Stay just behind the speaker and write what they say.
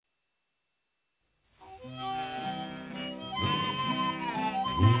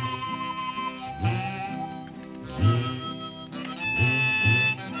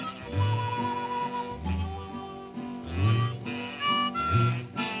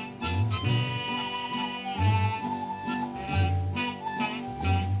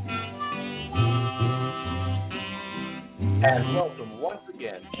And welcome once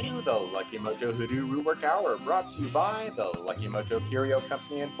again to the Lucky Mojo Hoodoo Rootwork Hour, brought to you by the Lucky Mojo Curio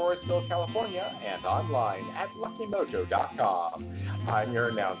Company in Forestville, California, and online at luckymojo.com. I'm your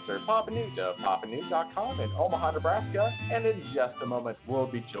announcer, Papa Newt of papaNewt.com in Omaha, Nebraska, and in just a moment we'll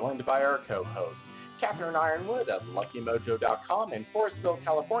be joined by our co-host, Catherine Ironwood of luckymojo.com in Forestville,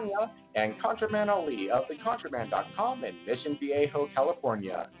 California, and ContraMan Ali of thecontraman.com in Mission Viejo,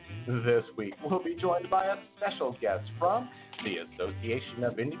 California. This week, we'll be joined by a special guest from the Association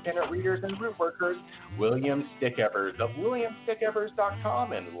of Independent Readers and Rootworkers, William Stickevers of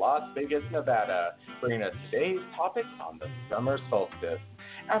williamstickevers.com in Las Vegas, Nevada, bringing us today's topic on the summer solstice.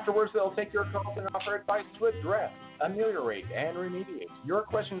 Afterwards, they'll take your calls and offer advice to address, ameliorate, and remediate your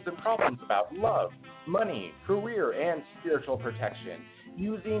questions and problems about love, money, career, and spiritual protection,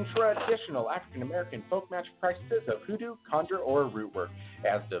 using traditional African-American folk magic practices of hoodoo, conjure, or rootwork,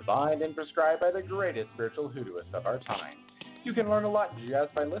 as divined and prescribed by the greatest spiritual hoodooists of our time. You can learn a lot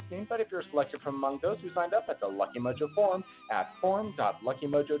just by listening, but if you're selected from among those who signed up at the Lucky Mojo forum at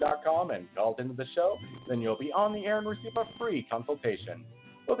forum.luckymojo.com and called into the show, then you'll be on the air and receive a free consultation.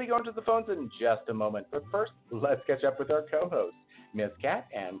 We'll be going to the phones in just a moment, but first, let's catch up with our co-hosts, Ms. Cat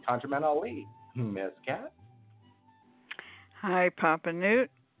and ContraMan Ali. Ms. Cat? Hi, Papa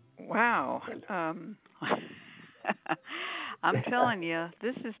Newt. Wow. I'm telling you,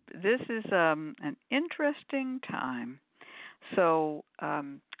 this is an interesting time. So,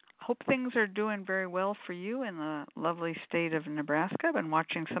 hope things are doing very well for you in the lovely state of Nebraska. I've been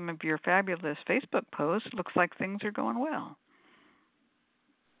watching some of your fabulous Facebook posts. Looks like things are going well.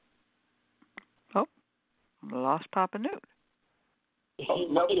 Oh, lost Papa Newt. Oh,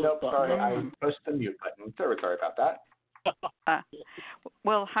 nope, sorry. I pushed the mute button. Sorry about that.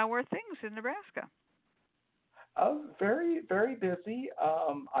 Well, how are things in Nebraska? Very, very busy.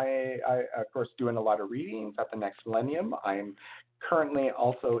 I, of course, doing a lot of readings at the next millennium. I'm currently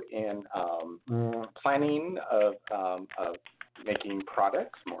also in planning of making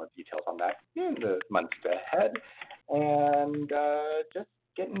products. More details on that in the months ahead. And just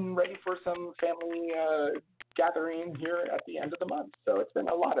getting ready for some family gathering here at the end of the month. So it's been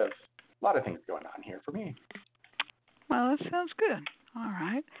a lot of things going on here for me. Well, that sounds good. All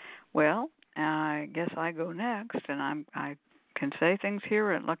right. Well, I guess I go next, and I can say things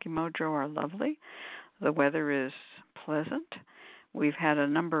here at Lucky Mojo are lovely. The weather is pleasant. We've had a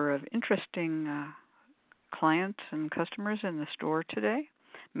number of interesting clients and customers in the store today,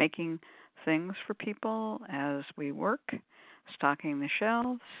 making things for people as we work, stocking the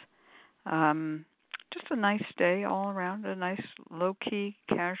shelves. Just a nice day all around, a nice low-key,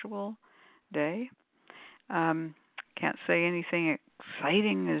 casual day. Can't say anything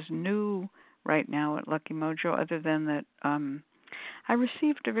exciting is new right now at Lucky Mojo, other than that I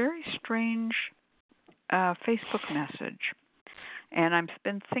received a very strange Facebook message, and I've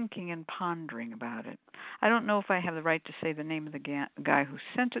been thinking and pondering about it. I don't know if I have the right to say the name of the guy who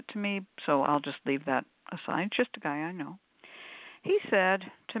sent it to me, so I'll just leave that aside. Just a guy I know. He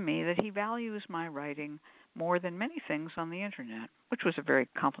said to me that he values my writing more than many things on the Internet, which was a very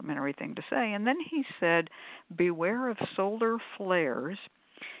complimentary thing to say. And then he said, beware of solar flares,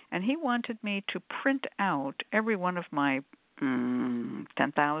 and he wanted me to print out every one of my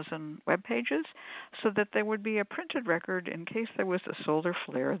 10,000 web pages so that there would be a printed record in case there was a solar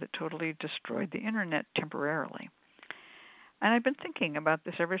flare that totally destroyed the Internet temporarily. And I've been thinking about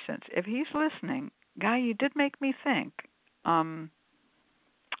this ever since. If he's listening, guy, you did make me think.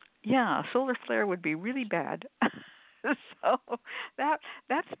 Yeah, a solar flare would be really bad. So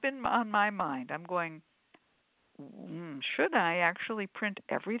that's been on my mind. I'm going, should I actually print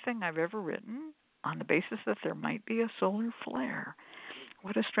everything I've ever written on the basis that there might be a solar flare?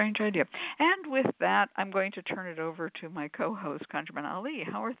 What a strange idea. And with that, I'm going to turn it over to my co-host, ContraMan Ali.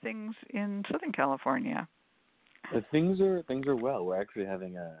 How are things in Southern California? Things are well. We're actually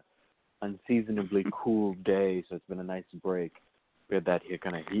having a unseasonably cool day, so it's been a nice break. We had that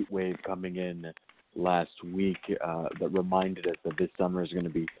kind of heat wave coming in last week that reminded us that this summer is going to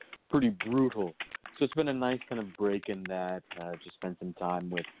be pretty brutal. So it's been a nice kind of break in that. Just spent some time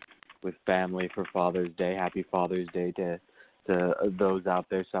with family for Father's Day. Happy Father's Day to those out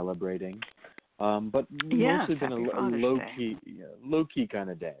there celebrating. But mostly been a low key kind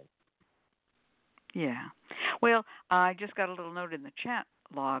of day. Yeah. Well, I just got a little note in the chat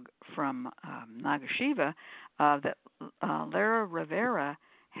log from Nagashiva that Lara Rivera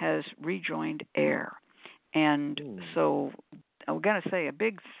has rejoined AIR. And so I'm going to say a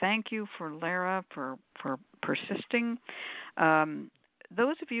big thank you for Lara for persisting.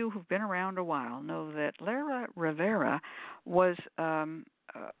 Those of you who've been around a while know that Lara Rivera was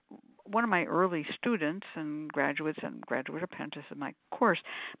one of my early students and graduate apprentice of my course,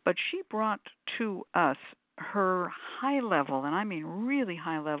 but she brought to us her high level, and I mean really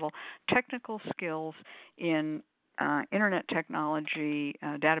high level, technical skills in internet technology,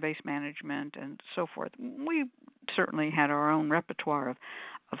 database management, and so forth. We certainly had our own repertoire of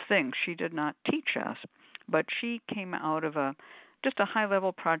things. She did not teach us, but she came out of just a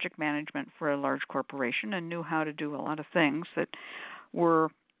high-level project management for a large corporation and knew how to do a lot of things that were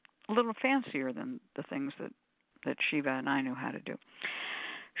a little fancier than the things that Shiva and I knew how to do.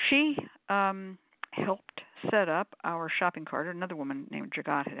 She helped set up our shopping cart. Another woman named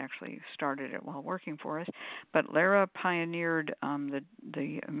Jagat had actually started it while working for us, but Lara pioneered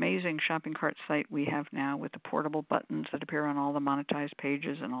the amazing shopping cart site we have now with the portable buttons that appear on all the monetized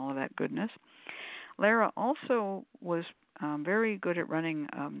pages and all of that goodness. Lara also was very good at running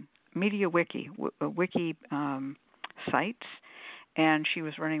media wiki sites, and she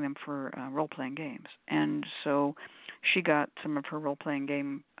was running them for role-playing games. And so she got some of her role-playing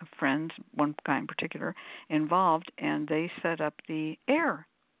game friends, one guy in particular, involved, and they set up the AIR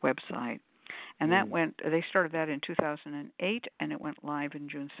website. And they started that in 2008, and it went live in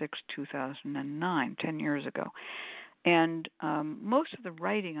June 6, 2009, 10 years ago. And most of the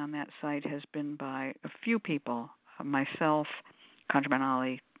writing on that site has been by a few people, myself, Conjurman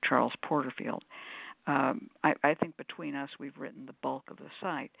Ali, Charles Porterfield. I think between us we've written the bulk of the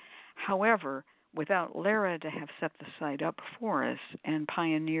site. However, without Lara to have set the site up for us and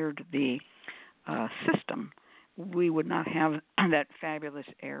pioneered the system, we would not have that fabulous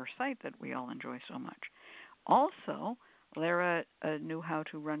AIR site that we all enjoy so much. Also, Lara knew how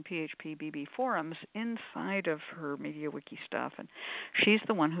to run PHP BB forums inside of her MediaWiki stuff, and she's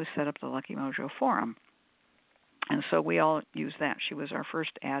the one who set up the Lucky Mojo forum. And so we all use that. She was our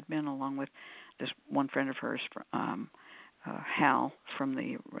first admin, along with this one friend of hers, Hal, from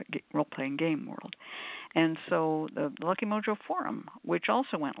the role-playing game world. And so the Lucky Mojo forum, which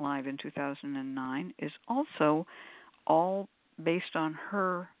also went live in 2009, is also all based on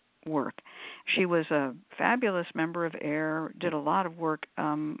her work. She was a fabulous member of AIR, did a lot of work,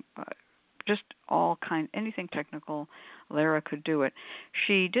 just anything technical. Lara could do it.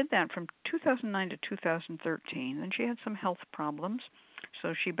 She did that from 2009 to 2013, and she had some health problems,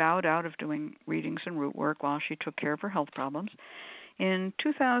 so she bowed out of doing readings and Rootwork while she took care of her health problems. In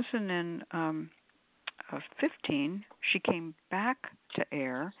 2015, she came back to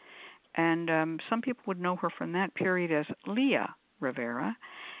AIR, and some people would know her from that period as Leah Rivera,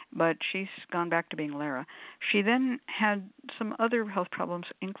 but she's gone back to being Lara. She then had some other health problems,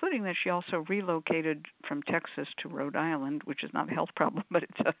 including that she also relocated from Texas to Rhode Island, which is not a health problem, but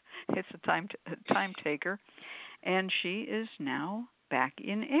it's a time taker. And she is now back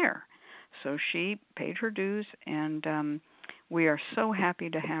in AIR. So she paid her dues, and we are so happy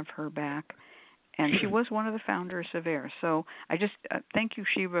to have her back. And she was one of the founders of AIR. So I just thank you,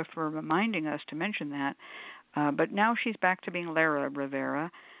 Shiva, for reminding us to mention that. But now she's back to being Lara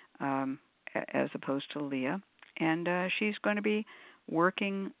Rivera, as opposed to Leah, and she's going to be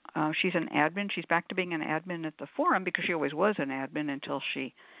working. She's an admin. She's back to being an admin at the forum because she always was an admin until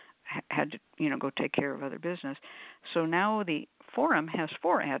she had to, go take care of other business. So now the forum has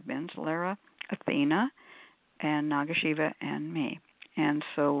 4 admins: Lara, Athena, and Nagashiva, and me. And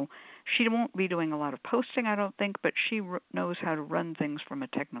so she won't be doing a lot of posting, I don't think, but she knows how to run things from a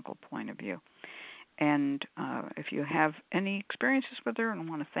technical point of view. And if you have any experiences with her and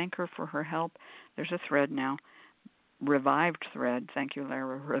want to thank her for her help, there's a thread now, revived thread, thank you,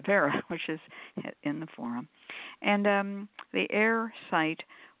 Lara Rivera, which is in the forum. And the AIR site,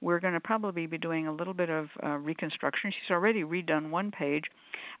 we're going to probably be doing a little bit of reconstruction. She's already redone one page,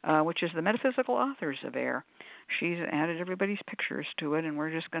 which is the metaphysical authors of AIR. She's added everybody's pictures to it, and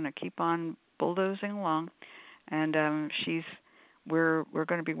we're just going to keep on bulldozing along. And we're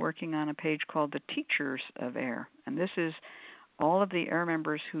going to be working on a page called the Teachers of AIR, and this is all of the AIR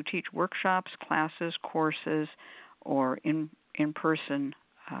members who teach workshops, classes, courses, or in-person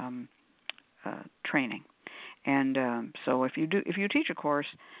training. And so if you teach a course,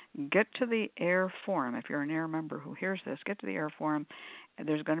 get to the AIR forum. If you're an AIR member who hears this, get to the AIR forum.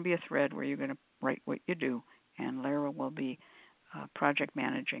 There's going to be a thread where you're going to write what you do, and Lara will be project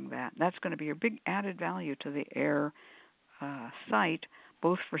managing that. That's going to be a big added value to the AIR site,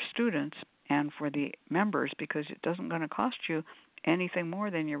 both for students and for the members, because it doesn't going to cost you anything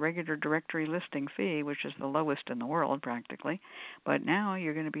more than your regular directory listing fee, which is the lowest in the world practically. But now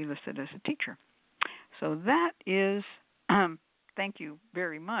you're going to be listed as a teacher. So that is, thank you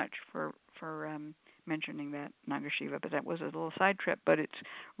very much for mentioning that Nagashiva, but that was a little side trip. But it's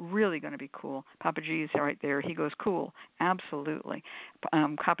really going to be cool. Papa G is right there. He goes, cool, absolutely.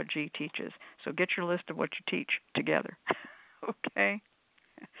 Papa G teaches. So get your list of what you teach together, okay?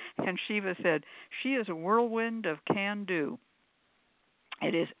 And Shiva said, she is a whirlwind of can-do.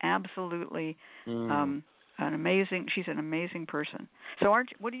 It is absolutely an amazing. She's an amazing person. So,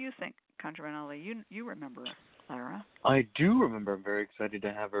 what do you think, ConjureMan Ali? You remember Lara? I do remember. I'm very excited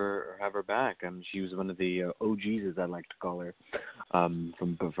to have her back. She was one of the OGs, as I like to call her,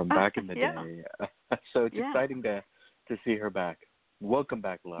 from back in the day. So it's exciting to see her back. Welcome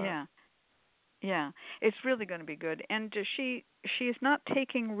back, Lara. Yeah, it's really going to be good. And she is not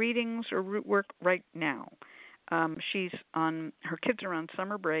taking readings or root work right now. She's on, her kids are on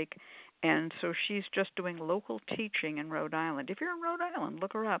summer break, and so she's just doing local teaching in Rhode Island. If you're in Rhode Island,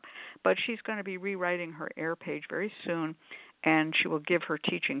 look her up. But she's going to be rewriting her air page very soon, and she will give her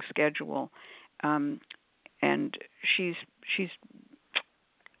teaching schedule. And she's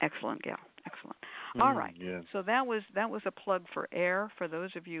excellent gal, excellent. All right. Yeah. So that was a plug for air for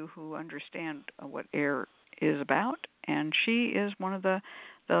those of you who understand what air is about, and she is one of the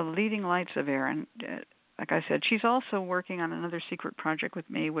leading lights of air. And like I said, she's also working on another secret project with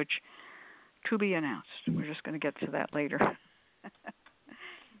me, which to be announced. We're just going to get to that later.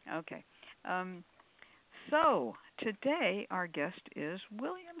 Okay. So today our guest is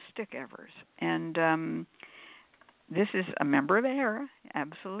William Stickevers, and this is a member of AIR,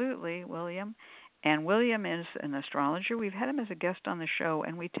 absolutely, William. And William is an astrologer. We've had him as a guest on the show,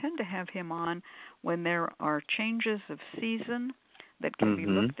 and we tend to have him on when there are changes of season that can be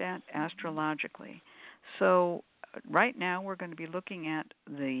looked at astrologically. So right now we're going to be looking at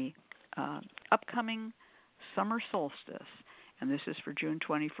the upcoming summer solstice, and this is for June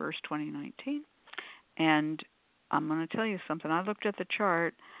 21st, 2019. And I'm going to tell you something. I looked at the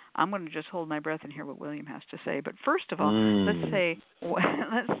chart. I'm going to just hold my breath and hear what William has to say. But first of all, let's say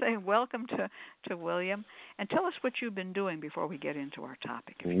welcome to William, and tell us what you've been doing before we get into our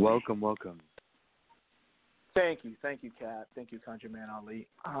topic. Welcome. Thank you, Kat. Thank you, ConjureMan Ali.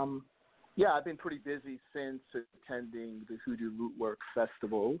 I've been pretty busy since attending the Hoodoo Rootwork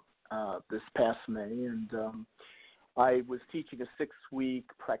Festival this past May, and I was teaching a 6-week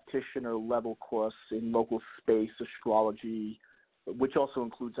practitioner level course in local space astrology, which also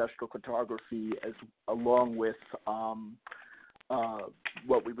includes astrocartography, along with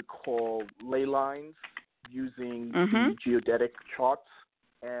what we would call ley lines using the geodetic charts,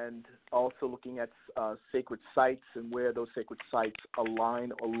 and also looking at sacred sites and where those sacred sites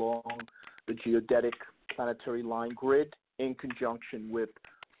align along the geodetic planetary line grid in conjunction with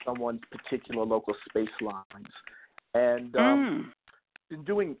someone's particular local space lines. And been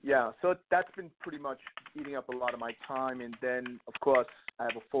doing, so that's been pretty much eating up a lot of my time. And then, of course, I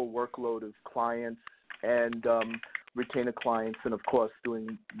have a full workload of clients and retainer clients, and, of course,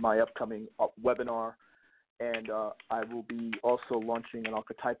 doing my upcoming webinar. And I will be also launching an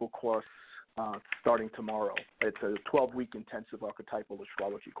archetypal course starting tomorrow. It's a 12-week intensive archetypal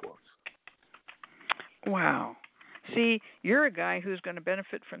astrology course. Wow. See, you're a guy who's going to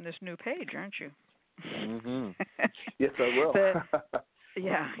benefit from this new page, aren't you? Yes, I will.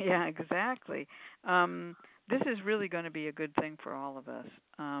 Yeah, exactly. This is really going to be a good thing for all of us.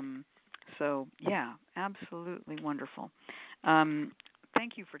 So, yeah, absolutely wonderful.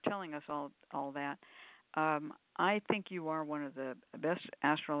 Thank you for telling us all that. I think you are one of the best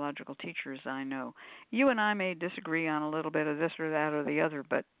astrological teachers I know. You and I may disagree on a little bit of this or that or the other,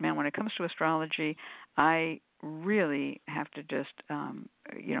 but, man, when it comes to astrology, I really have to just,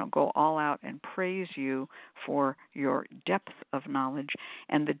 go all out and praise you for your depth of knowledge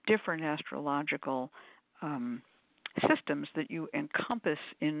and the different astrological systems that you encompass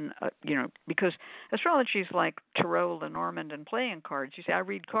in, because astrology is like tarot, Lenormand, and playing cards. You say, I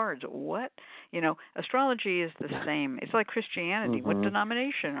read cards. What? Astrology is the same. It's like Christianity. What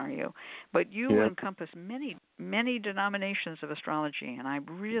denomination are you? But you encompass many, many denominations of astrology, and I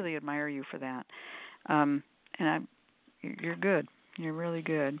really admire you for that. You're good. You're really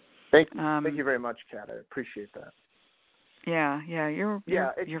good. Thank you very much, Kat. I appreciate that. Yeah, you're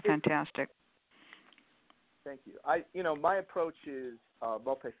fantastic. Thank you. My approach is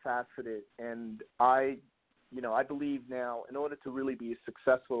multifaceted, and I believe now, in order to really be a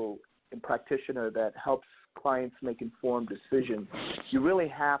successful practitioner that helps clients make informed decisions, you really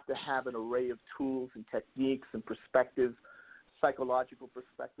have to have an array of tools and techniques and perspectives, psychological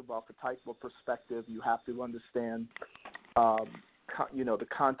perspective, archetypal perspective. You have to understand, the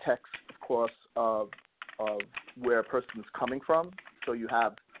context, of course, of where a person is coming from. So you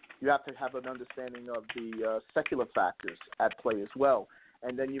have to have an understanding of the secular factors at play as well.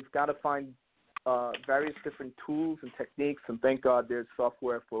 And then you've got to find various different tools and techniques, and thank God there's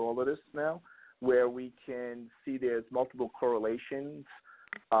software for all of this now, where we can see there's multiple correlations,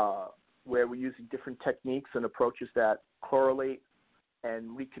 where we're using different techniques and approaches that correlate and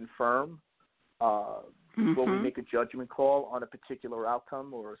reconfirm before we make a judgment call on a particular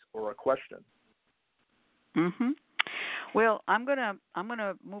outcome or a question. Well, I'm gonna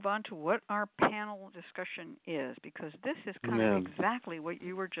move on to what our panel discussion is, because this is kind of exactly what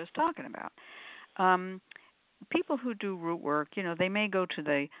you were just talking about. People who do root work, they may go to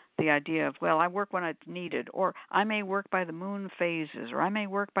the idea of, well, I work when it's needed, or I may work by the moon phases, or I may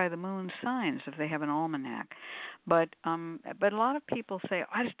work by the moon signs if they have an almanac. But a lot of people say,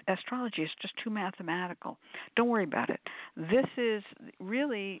 astrology is just too mathematical. Don't worry about it. This is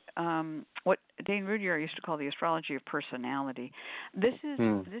really what Dane Rudyard used to call the astrology of personality. This is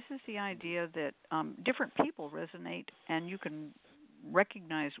the idea that different people resonate, and you can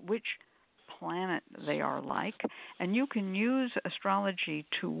recognize which planet they are like, and you can use astrology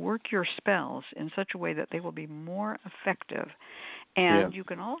to work your spells in such a way that they will be more effective. And you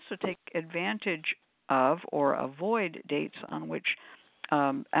can also take advantage of or avoid dates on which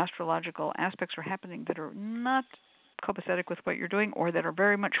astrological aspects are happening that are not copacetic with what you're doing, or that are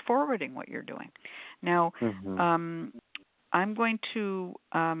very much forwarding what you're doing. Now, I'm going to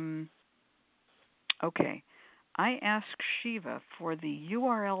I asked Shiva for the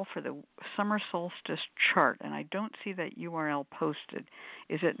URL for the summer solstice chart, and I don't see that URL posted.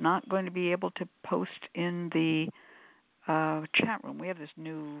 Is it not going to be able to post in the chat room? We have this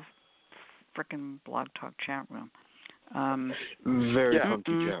new frickin' Blog Talk chat room. Very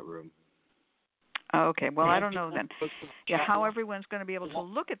funky chat room. Okay, well, I don't know then. How everyone's going to be able to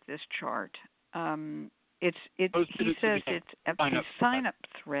look at this chart. He says it's at the sign-up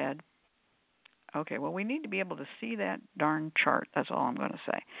thread. Okay, well, we need to be able to see that darn chart. That's all I'm going to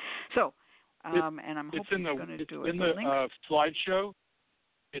say. So, and I'm hoping it's going to do it. It's in the slideshow.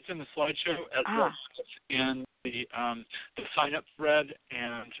 It's in the slideshow as well as in the sign-up thread,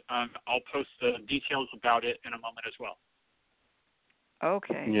 and I'll post the details about it in a moment as well.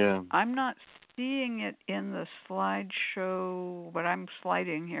 Okay. Yeah. I'm not seeing it in the slideshow, but I'm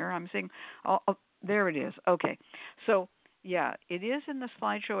sliding here. I'm seeing, there it is. Okay. So, yeah, it is in the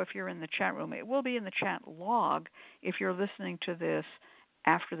slideshow if you're in the chat room. It will be in the chat log if you're listening to this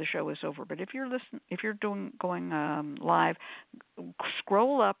after the show is over. But if you're going live,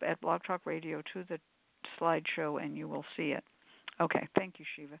 scroll up at Blog Talk Radio to the slideshow and you will see it. Okay, thank you,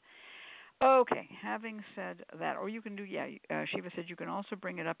 Shiva. Okay, having said that, or you can do, Shiva said you can also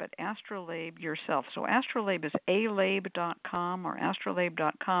bring it up at Astrolabe yourself. So Astrolabe is alabe.com or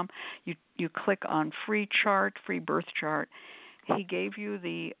astrolabe.com. You click on free chart, free birth chart. He gave you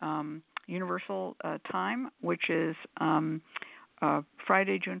the universal time, which is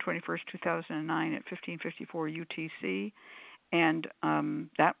Friday, June 21st, 2009 at 1554 UTC, and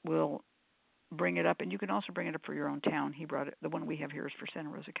that will bring it up, and you can also bring it up for your own town. He brought it. The one we have here is for Santa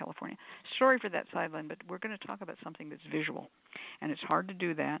Rosa, California. Sorry for that sideline, but we're going to talk about something that's visual, and it's hard to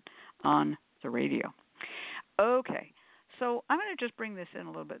do that on the radio. Okay, so I'm going to just bring this in a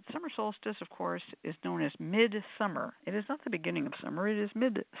little bit. Summer solstice, of course, is known as midsummer. It is not the beginning of summer. It is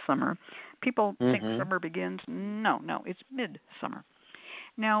midsummer. People think summer begins. No, it's midsummer.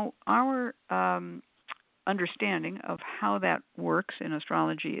 Now, our understanding of how that works in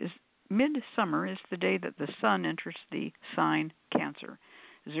astrology is midsummer is the day that the sun enters the sign Cancer,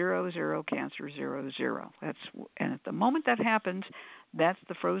 00 Cancer 00. And at the moment that happens, that's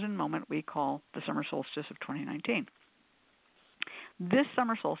the frozen moment we call the summer solstice of 2019. This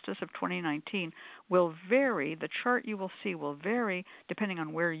summer solstice of 2019 will vary. The chart you will see will vary depending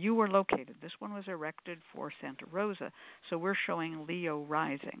on where you are located. This one was erected for Santa Rosa, so we're showing Leo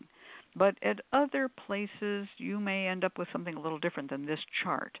rising. But at other places, you may end up with something a little different than this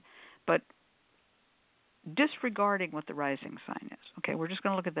chart. But disregarding what the rising sign is, okay, we're just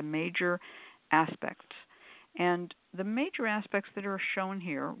going to look at the major aspects. And the major aspects that are shown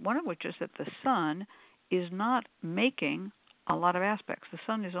here, one of which is that the sun is not making a lot of aspects. The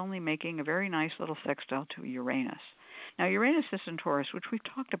sun is only making a very nice little sextile to Uranus. Now, Uranus is in Taurus, which we've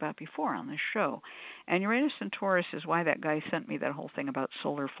talked about before on this show. And Uranus in Taurus is why that guy sent me that whole thing about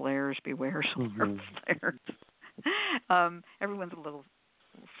solar flares, beware solar flares. Everyone's a little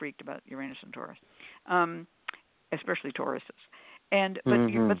freaked about Uranus and Taurus, especially Tauruses.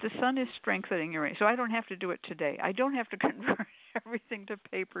 But the sun is strengthening Uranus, so I don't have to do it today. I don't have to convert everything to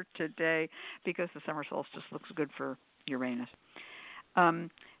paper today because the summer solstice looks good for Uranus.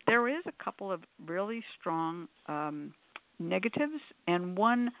 There is a couple of really strong negatives, and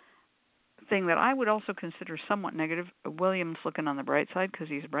one thing that I would also consider somewhat negative. William's looking on the bright side because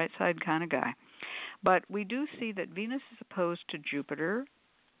he's a bright side kind of guy. But we do see that Venus is opposed to Jupiter,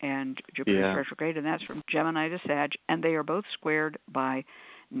 and Jupiter is retrograde, and that's from Gemini to Sag, and they are both squared by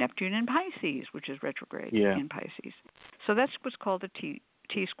Neptune in Pisces, which is retrograde in Pisces. So that's what's called a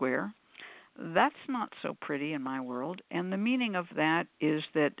T-square. That's not so pretty in my world, and the meaning of that is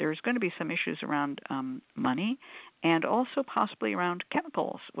that there's going to be some issues around money and also possibly around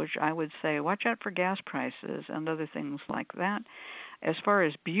chemicals, which I would say watch out for gas prices and other things like that. As far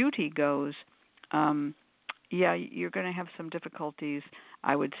as beauty goes, you're going to have some difficulties.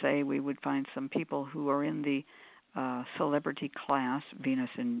 I would say we would find some people who are in the celebrity class, Venus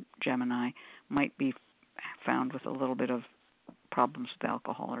in Gemini, might be found with a little bit of problems with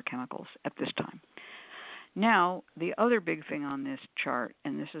alcohol or chemicals at this time. Now, the other big thing on this chart,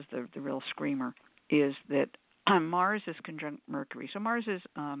 and this is the real screamer, is that Mars is conjunct Mercury. So Mars is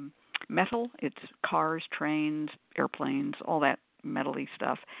metal. It's cars, trains, airplanes, all that metal-y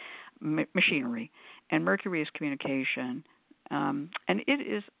stuff, machinery. And Mercury is communication. And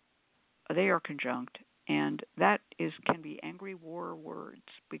they are conjunct. And that can be angry war words,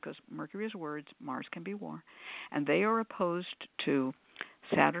 because Mercury is words, Mars can be war. And they are opposed to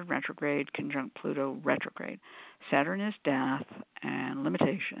Saturn retrograde, conjunct Pluto retrograde. Saturn is death and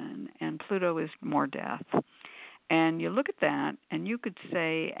limitation, and Pluto is more death. And you look at that, and you could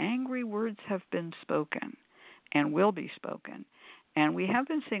say angry words have been spoken and will be spoken. And we have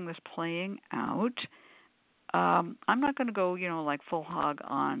been seeing this playing out. I'm not going to go, like full hog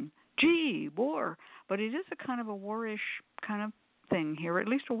on, war, but it is a kind of a warish kind of thing here, at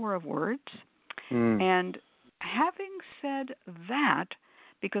least a war of words. And having said that,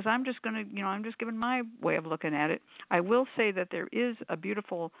 because I'm just going to, I'm just giving my way of looking at it, I will say that there is a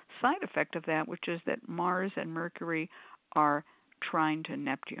beautiful side effect of that, which is that Mars and Mercury are trine to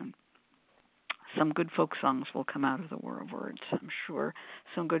Neptune. Some good folk songs will come out of the war of words, I'm sure.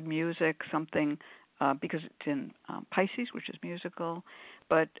 Some good music, something, because it's in Pisces, which is musical,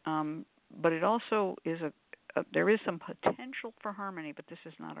 but it also is there is some potential for harmony, but this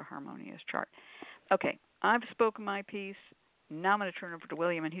is not a harmonious chart. Okay, I've spoken my piece. Now I'm going to turn over to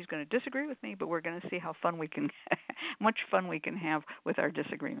William, and he's going to disagree with me, but we're going to see how much fun we can have with our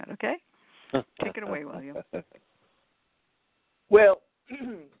disagreement. Okay, take it away, William. Well,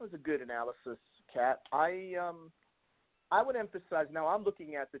 that was a good analysis, Kat. I would emphasize, now I'm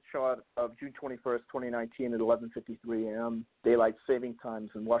looking at the chart of June 21st, 2019 at 11:53 a.m. Daylight Saving Times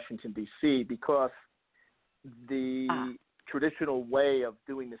in Washington, D.C., because the traditional way of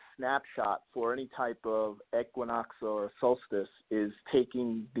doing the snapshot for any type of equinox or solstice is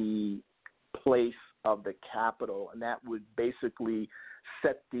taking the place of the capital, and that would basically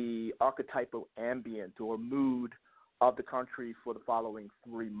set the archetypal ambient or mood of the country for the following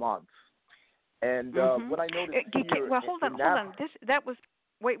 3 months. And what I noticed here... Well, hold on.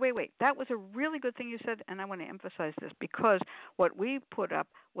 Wait. That was a really good thing you said, and I want to emphasize this, because what we put up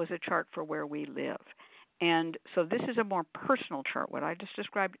was a chart for where we live. And so this is a more personal chart, what I just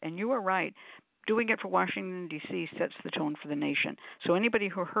described, and you are right. Doing it for Washington, D.C. sets the tone for the nation. So anybody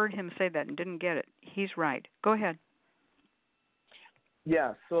who heard him say that and didn't get it, he's right. Go ahead.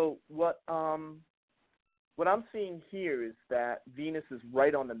 Yeah, so what I'm seeing here is that Venus is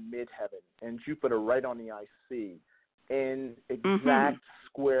right on the midheaven and Jupiter right on the IC in exact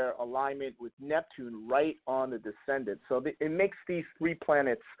square alignment with Neptune right on the descendant. So it makes these three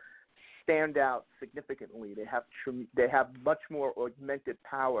planets stand out significantly. They have much more augmented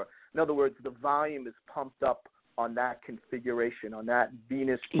power. In other words, the volume is pumped up on that configuration, on that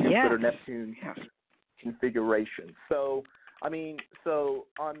Venus, Jupiter, Neptune configuration. So on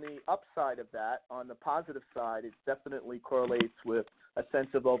the upside of that, on the positive side, it definitely correlates with a sense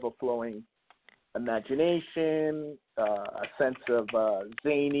of overflowing imagination, a sense of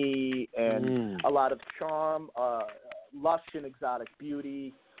zany and a lot of charm, lush and exotic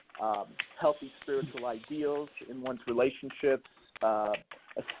beauty, healthy spiritual ideals in one's relationships,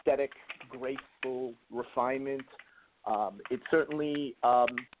 aesthetic, graceful refinement. It's certainly,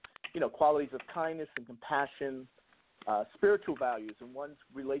 qualities of kindness and compassion. Spiritual values in one's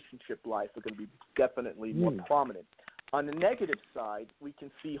relationship life are going to be definitely more prominent. On the negative side, we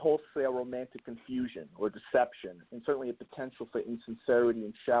can see wholesale romantic confusion or deception, and certainly a potential for insincerity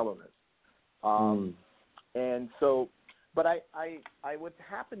and shallowness. And so, but I would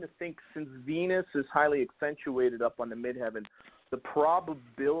happen to think, since Venus is highly accentuated up on the midheaven, the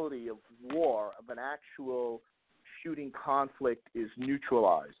probability of war, of an actual shooting conflict, is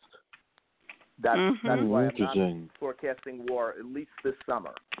neutralized. That's why I'm not forecasting war, at least this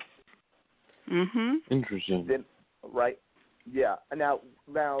summer. Interesting. Then, right? Yeah. And now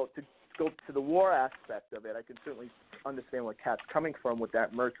to go to the war aspect of it, I can certainly understand where Kat's coming from with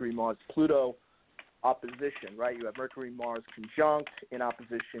that Mercury, Mars, Pluto opposition, right? You have Mercury-Mars conjunct in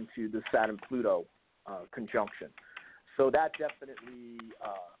opposition to the Saturn-Pluto conjunction. So that definitely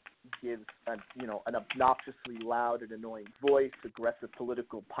gives an obnoxiously loud and annoying voice, aggressive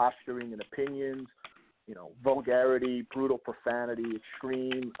political posturing and opinions, vulgarity, brutal profanity,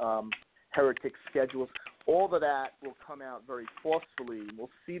 extreme heretic schedules. All of that will come out very forcefully. We'll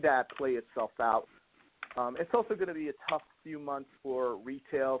see that play itself out. It's also going to be a tough few months for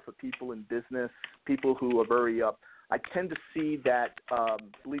retail, for people in business, people who are very I tend to see that,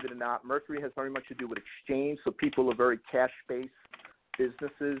 believe it or not, Mercury has very much to do with exchange, so people are very cash-based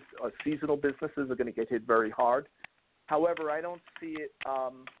businesses, seasonal businesses are going to get hit very hard. However, I don't see it.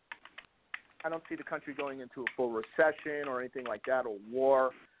 I don't see the country going into a full recession or anything like that, or war,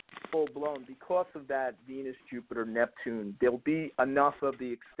 full blown, because of that Venus, Jupiter, Neptune. There'll be enough of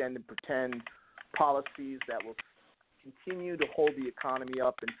the extend and pretend policies that will continue to hold the economy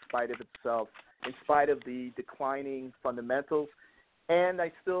up in spite of itself, in spite of the declining fundamentals. And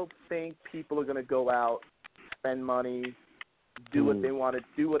I still think people are going to go out, spend money, do what they want to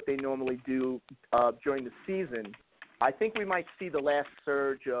do, what they normally do during the season. I think we might see the last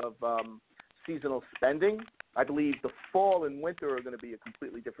surge of seasonal spending. I believe the fall and winter are going to be a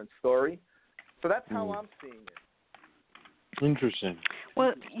completely different story. So that's how I'm seeing it. Interesting.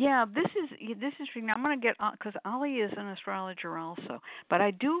 Well, yeah, this is now I'm going to get because Ali is an astrologer also, but I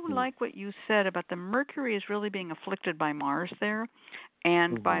do like what you said about the Mercury is really being afflicted by Mars there,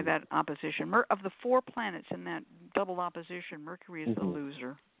 and by that opposition. Of the 4 planets in that double opposition, Mercury is the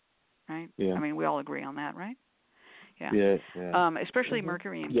loser, right? Yeah. I mean, we all agree on that, right? Yeah. Yes, yeah. Especially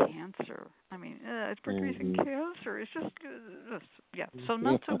Mercury in Cancer. I mean, Mercury's in Cancer. It's just, so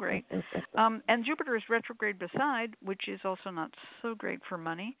not so great. And Jupiter is retrograde beside, which is also not so great for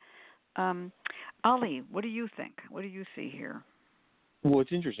money. Ali, what do you think? What do you see here? Well,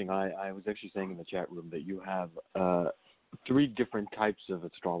 it's interesting. I was actually saying in the chat room that you have 3 different types of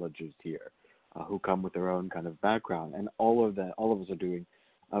astrologers here who come with their own kind of background, and all of us are doing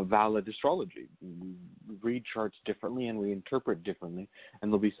valid astrology. We read charts differently and we interpret differently,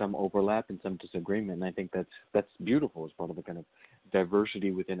 and there'll be some overlap and some disagreement. And I think that's beautiful as part of the kind of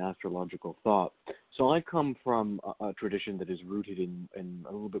diversity within astrological thought. So I come from a tradition that is rooted in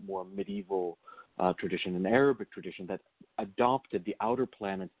a little bit more medieval tradition, an Arabic tradition that adopted the outer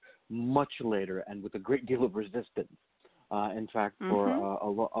planets much later and with a great deal of resistance. In fact, for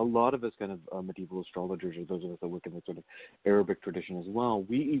a lot of us kind of medieval astrologers, or those of us that work in the sort of Arabic tradition as well,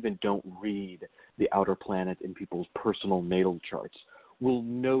 we even don't read the outer planet in people's personal natal charts. We'll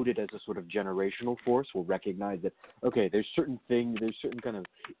note it as a sort of generational force. We'll recognize that, okay, there's certain kind of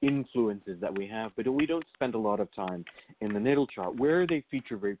influences that we have, but we don't spend a lot of time in the natal chart. Where they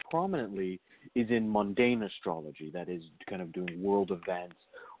feature very prominently is in mundane astrology, that is kind of doing world events,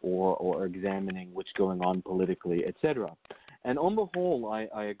 or examining what's going on politically, etc. And on the whole,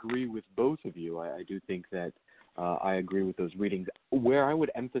 I agree with both of you. I do think that I agree with those readings. Where I would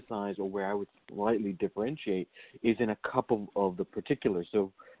emphasize, or where I would slightly differentiate, is in a couple of the particulars.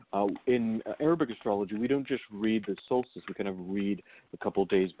 So in Arabic astrology, we don't just read the solstice. We kind of read a couple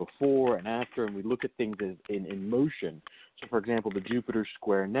days before and after, and we look at things as in motion. So, for example, the Jupiter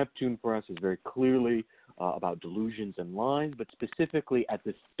square Neptune for us is very clearly about delusions and lies, but specifically at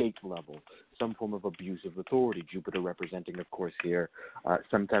the state level, some form of abuse of authority. Jupiter representing, of course, here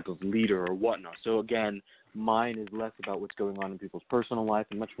some type of leader or whatnot. So again, mine is less about what's going on in people's personal life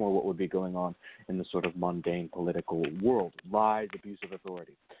and much more what would be going on in the sort of mundane political world. Lies, abuse of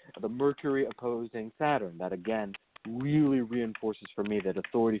authority. The Mercury opposing Saturn, that again really reinforces for me that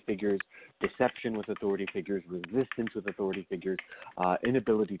authority figures, deception with authority figures, resistance with authority figures,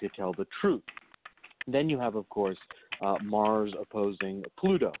 inability to tell the truth. Then you have, of course, Mars opposing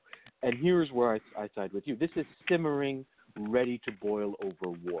Pluto. And here's where I side with you. This is simmering, ready to boil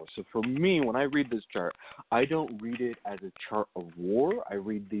over war. So for me, when I read this chart, I don't read it as a chart of war. I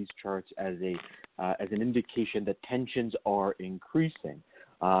read these charts as an indication that tensions are increasing.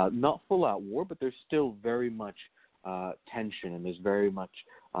 Not full-out war, but there's still very much tension, and there's very much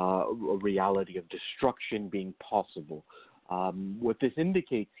a reality of destruction being possible. What this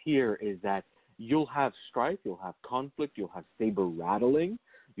indicates here is that you'll have strife, you'll have conflict, you'll have saber rattling,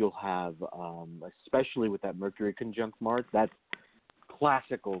 you'll have, especially with that Mercury conjunct Mars, that's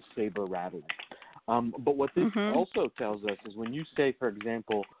classical saber rattling. But what this also tells us is when you say, for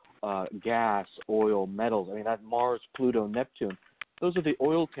example, gas, oil, metals, I mean, that Mars, Pluto, Neptune, those are the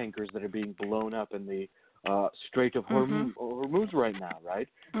oil tankers that are being blown up in the Strait of Hormuz right now, right?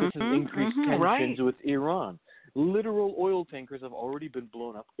 This has increased tensions with Iran. Literal oil tankers have already been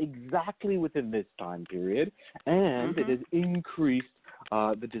blown up exactly within this time period, and it has increased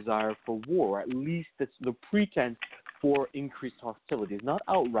the desire for war, or at least the pretense for increased hostilities. Not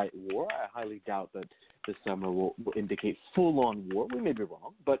outright war. I highly doubt that this summer will indicate full-on war. We may be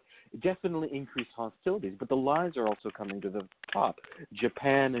wrong, but definitely increased hostilities. But the lies are also coming to the top.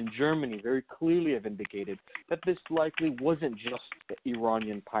 Japan and Germany very clearly have indicated that this likely wasn't just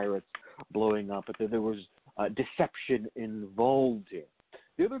Iranian pirates blowing up, but that there was deception involved here.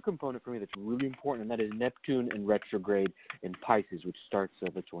 The other component for me that's really important, and that is Neptune in retrograde in Pisces, which starts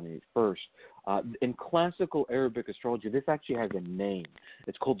the 21st. In classical Arabic astrology, this actually has a name.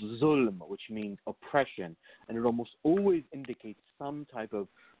 It's called Zulm, which means oppression, and it almost always indicates some type of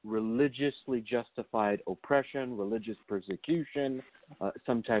religiously justified oppression, religious persecution,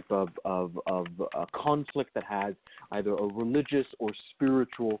 some type of conflict that has either a religious or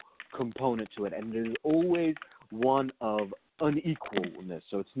spiritual component to it, and it is always one of unequalness.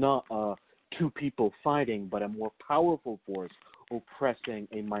 So it's not two people fighting, but a more powerful force oppressing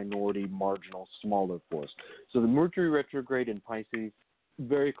a minority, marginal, smaller force. So the Mercury retrograde in Pisces,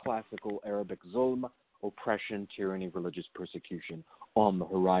 very classical Arabic zulm, oppression, tyranny, religious persecution on the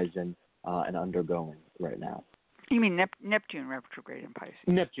horizon and undergoing right now. You mean Neptune retrograde in Pisces?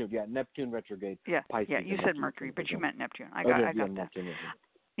 Neptune retrograde. Yeah, Pisces. Yeah, you said Mercury, but you meant Neptune. I got that. Neptune.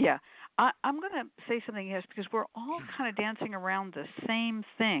 Yeah. I'm going to say something, yes, because we're all kind of dancing around the same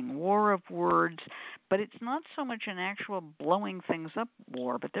thing, war of words, but it's not so much an actual blowing things up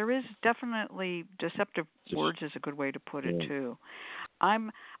war, but there is definitely deceptive words is a good way to put it, too.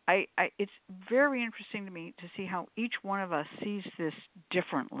 It's very interesting to me to see how each one of us sees this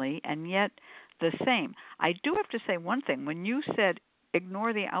differently and yet the same. I do have to say one thing. When you said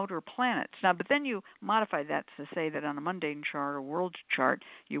ignore the outer planets. Now, but then you modify that to say that on a mundane chart or world chart,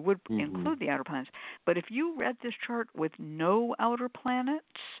 you would include the outer planets. But if you read this chart with no outer planets,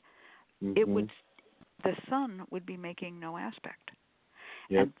 it would, the sun would be making no aspect.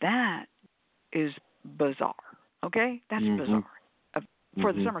 Yep. And that is bizarre. Okay? That's bizarre.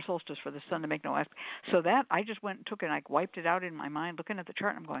 For the summer solstice, for the sun to make no aspect. So that, I just went and took it and I wiped it out in my mind, looking at the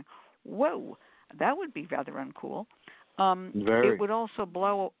chart, and I'm going, whoa, that would be rather uncool. It would also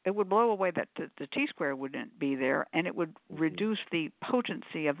blow away that the T-square wouldn't be there, and it would reduce the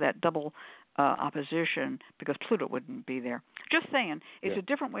potency of that double opposition because Pluto wouldn't be there. Just saying, it's a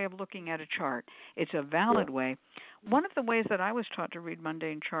different way of looking at a chart. It's a valid way. One of the ways that I was taught to read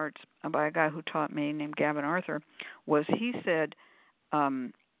mundane charts by a guy who taught me named Gavin Arthur was he said,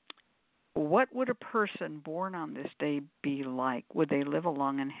 what would a person born on this day be like? Would they live a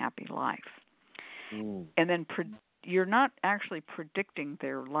long and happy life? And then you're not actually predicting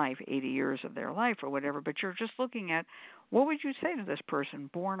their life, 80 years of their life or whatever, but you're just looking at what would you say to this person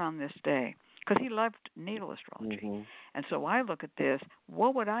born on this day? Because he loved natal astrology. And so I look at this,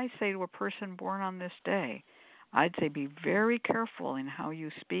 what would I say to a person born on this day? I'd say be very careful in how you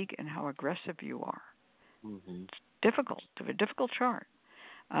speak and how aggressive you are. It's difficult, to have a difficult chart.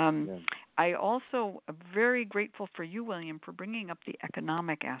 I also am very grateful for you, William, for bringing up the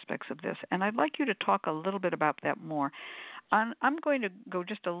economic aspects of this. And I'd like you to talk a little bit about that more. I'm going to go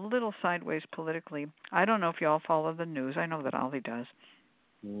just a little sideways politically. I don't know if you all follow the news. I know that Ollie does.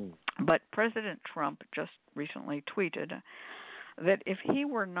 But President Trump just recently tweeted that if he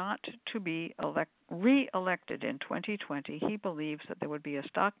were not to be re-elected in 2020, he believes that there would be a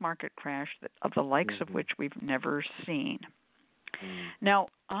stock market crash of the likes of which we've never seen. Now,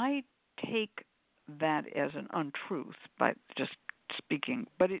 I take that as an untruth by just speaking,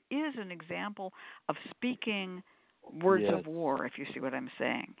 but it is an example of speaking words of war, if you see what I'm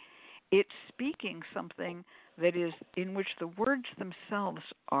saying. It's speaking something that is in which the words themselves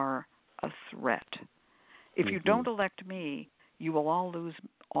are a threat. If you don't elect me, you will all lose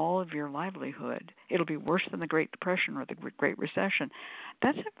all of your livelihood. It'll be worse than the Great Depression or the Great Recession.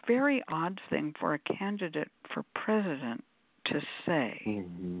 That's a very odd thing for a candidate for president to say.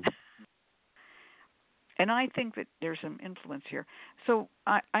 And I think that there's some influence here. So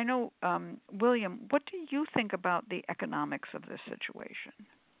I know, William, what do you think about the economics of this situation?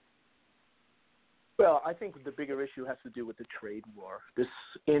 Well, I think the bigger issue has to do with the trade war, this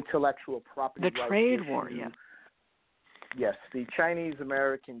intellectual property rights. The trade war, Yes, the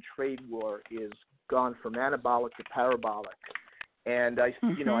Chinese-American trade war is gone from anabolic to parabolic. And I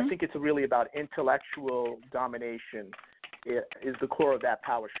think it's really about intellectual domination. It is the core of that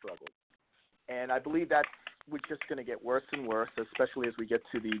power struggle. And I believe that's just going to get worse and worse, especially as we get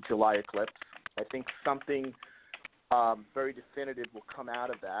to the July eclipse. I think something very definitive will come out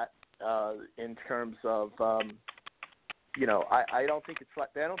of that in terms of, I don't think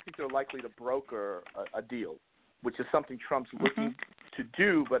they're likely to broker a deal. which is something Trump's looking to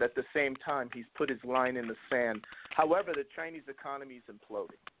do, but at the same time, he's put his line in the sand. However, the Chinese economy is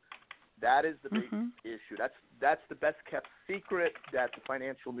imploding. That is the big issue. That's the best-kept secret that the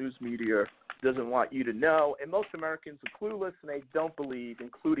financial news media doesn't want you to know, and most Americans are clueless, and they don't believe,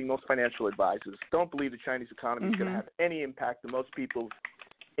 including most financial advisors, don't believe the Chinese economy is going to have any impact on most people's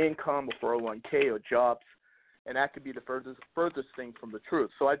income or 401k or jobs, and that could be the furthest thing from the truth.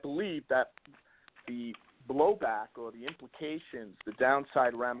 So I believe that the blowback or the implications, the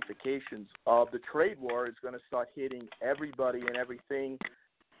downside ramifications of the trade war is going to start hitting everybody and everything.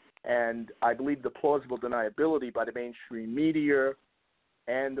 And I believe the plausible deniability by the mainstream media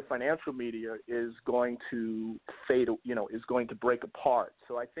and the financial media is going to fade, is going to break apart.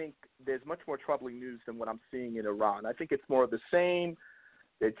 So I think there's much more troubling news than what I'm seeing in Iran. I think it's more of the same.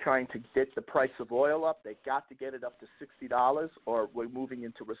 They're trying to get the price of oil up. They got to get it up to $60 or we're moving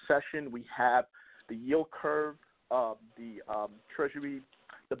into recession. We have the yield curve, the Treasury,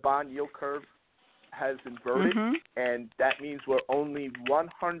 the bond yield curve has inverted, and that means we're only we're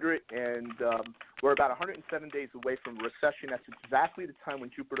about 107 days away from recession. That's exactly the time when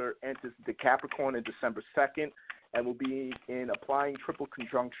Jupiter enters the Capricorn on December 2nd, and will be in applying triple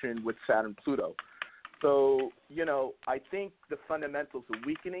conjunction with Saturn Pluto. So, I think the fundamentals are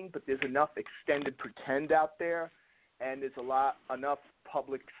weakening, but there's enough extended pretend out there, and there's enough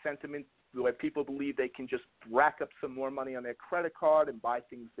public sentiment where people believe they can just rack up some more money on their credit card and buy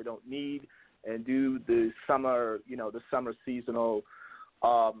things they don't need and do the summer, the summer seasonal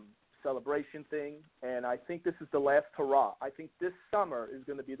celebration thing. And I think this is the last hurrah. I think this summer is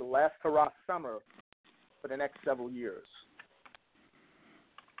going to be the last hurrah summer for the next several years.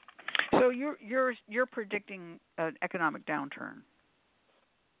 So you're predicting an economic downturn.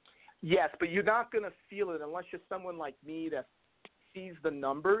 Yes, but you're not going to feel it unless you're someone like me that sees the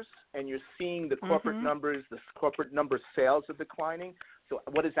numbers and you're seeing the corporate numbers, the corporate number sales are declining. So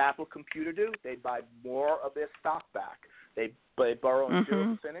what does Apple Computer do? They buy more of their stock back. They borrow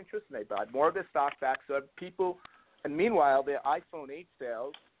 0% interest, and they buy more of their stock back. So people, and meanwhile, their iPhone 8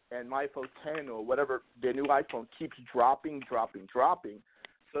 sales and my iPhone 10 or whatever, their new iPhone keeps dropping.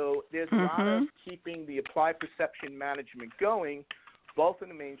 So there's a lot of keeping the applied perception management going, both in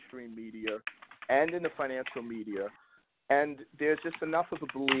the mainstream media and in the financial media. And there's just enough of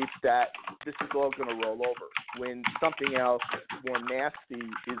a belief that this is all going to roll over when something else more nasty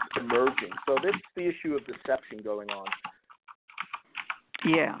is emerging. So this is the issue of deception going on.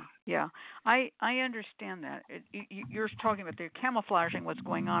 Yeah. I understand that. You're talking about they're camouflaging what's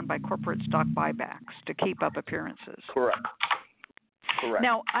going on by corporate stock buybacks to keep up appearances. Correct.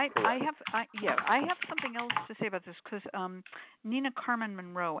 Now, I have something else to say about this because Nina Carmen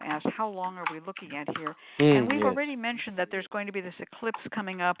Monroe asked, how long are we looking at here? And we've already mentioned that there's going to be this eclipse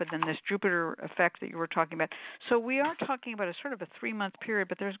coming up and then this Jupiter effect that you were talking about. So we are talking about a sort of a 3-month period,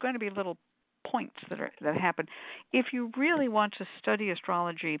 but there's going to be little points that happen. If you really want to study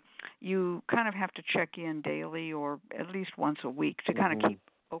astrology, you kind of have to check in daily or at least once a week to kind of keep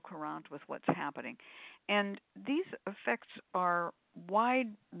au courant with what's happening. And these effects are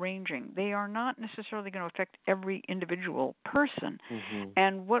wide-ranging. They are not necessarily going to affect every individual person.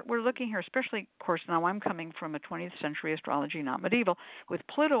 And what we're looking here, especially, of course, now I'm coming from a 20th century astrology, not medieval. With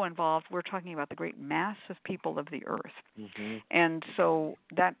Pluto involved, we're talking about the great mass of people of the Earth. And so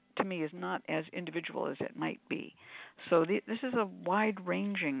that, to me, is not as individual as it might be. So this is a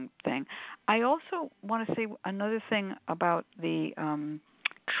wide-ranging thing. I also want to say another thing about the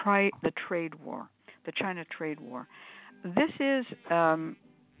trade war, the China trade war. This is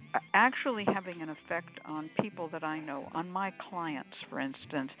actually having an effect on people that I know, on my clients, for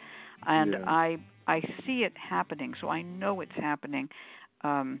instance, and I see it happening, so I know it's happening,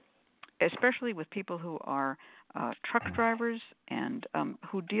 especially with people who are truck drivers and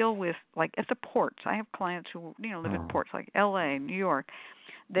who deal with, like, at the ports. I have clients who live at ports like L.A., New York.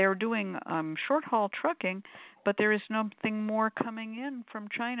 They're doing short-haul trucking, but there is nothing more coming in from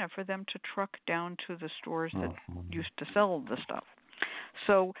China for them to truck down to the stores that used to sell the stuff.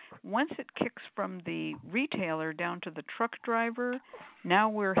 So once it kicks from the retailer down to the truck driver, now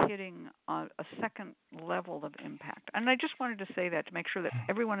we're hitting a second level of impact. And I just wanted to say that to make sure that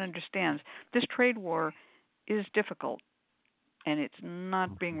everyone understands this trade war is difficult, and it's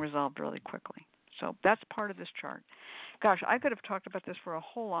not being resolved really quickly. So that's part of this chart. Gosh, I could have talked about this for a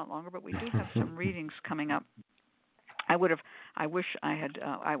whole lot longer, but we do have some readings coming up. I wish I had.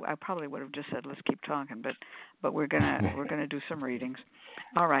 I probably would have just said let's keep talking, but we're gonna do some readings.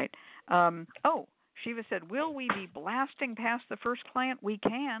 All right. Shiva said, will we be blasting past the first client? We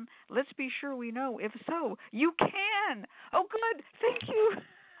can. Let's be sure we know. If so, you can. Oh, good. Thank you.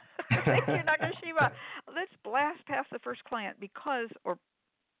 Thank you, Dr. Shiva. Let's blast past the first client because, or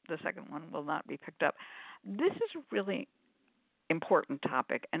the second one will not be picked up. This is a really important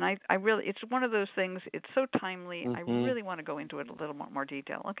topic, and I really, it's one of those things, it's so timely, I really want to go into it a little more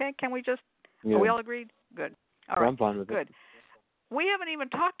detail. Okay, can we just, are we all agreed? Good. All right, I'm fine with good. We haven't even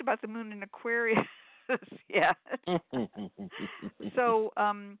talked about the moon in Aquarius yet. So,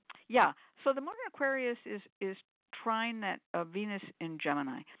 so the moon in Aquarius is trine that Venus in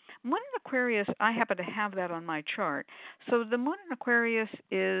Gemini. Moon in Aquarius, I happen to have that on my chart. So the moon in Aquarius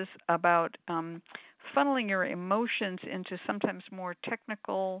is about funneling your emotions into sometimes more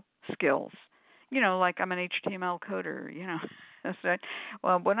technical skills. You know, like I'm an HTML coder, you know. That's right.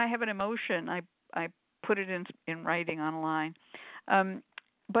 Well, when I have an emotion, I put it in writing online.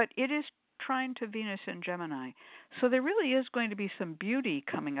 But it is trine to Venus in Gemini. So there really is going to be some beauty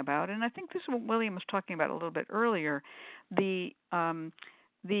coming about, and I think this is what William was talking about a little bit earlier. The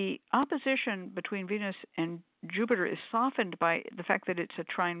opposition between Venus and Jupiter is softened by the fact that it's a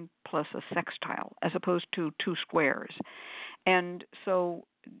trine plus a sextile, as opposed to two squares. And so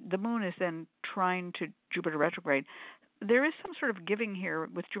the moon is then trine to Jupiter retrograde. There is some sort of giving here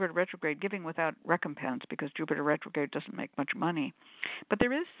with Jupiter retrograde, giving without recompense, because Jupiter retrograde doesn't make much money. But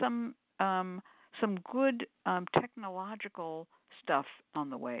there is some good technological stuff on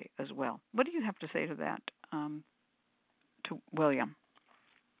the way as well. What do you have to say to that, to William?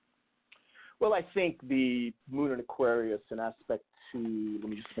 Well, I think the moon in Aquarius, in aspect to, let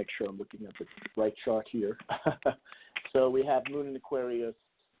me just make sure I'm looking at the right chart here. So we have moon in Aquarius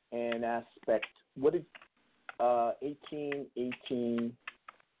and aspect, what did 18.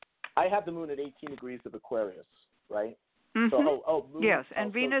 I have the moon at 18 degrees of Aquarius, right? Mm-hmm. So, moon, yes,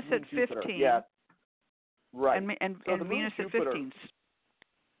 and Venus at 15. Yeah, right. And so Venus at 15.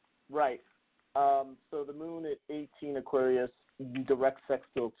 Right. So the moon at 18 Aquarius, direct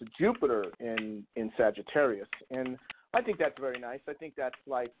sextile to Jupiter in Sagittarius, and I think that's very nice. I think that's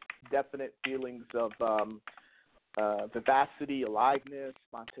like definite feelings of vivacity, aliveness,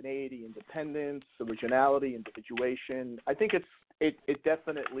 spontaneity, independence, originality, individuation. I think it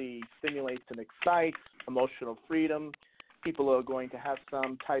definitely stimulates and excites emotional freedom. People are going to have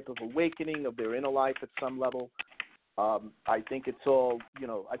some type of awakening of their inner life at some level. I think it's all,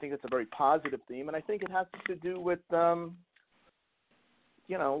 I think it's a very positive theme, and I think it has to do with,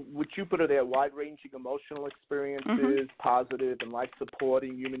 with Jupiter, there are wide-ranging emotional experiences, positive and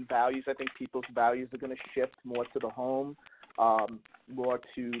life-supporting human values. I think people's values are going to shift more to the home, more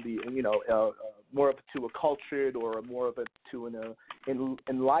to the, more of to a cultured or more of it to an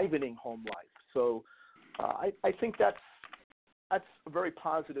enlivening home life. So I think that's a very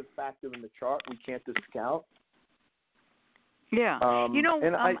positive factor in the chart. We can't discount. Yeah, I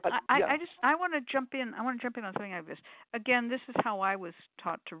want to jump in. I want to jump in on something like this. Again, this is how I was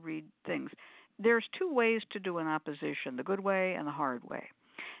taught to read things. There's two ways to do an opposition: the good way and the hard way.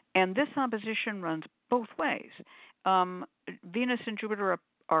 And this opposition runs both ways. Venus and Jupiter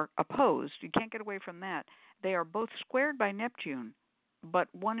are opposed. You can't get away from that. They are both squared by Neptune, but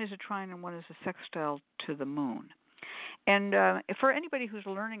one is a trine and one is a sextile to the moon. And for anybody who's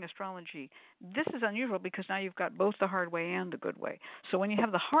learning astrology, this is unusual because now you've got both the hard way and the good way. So when you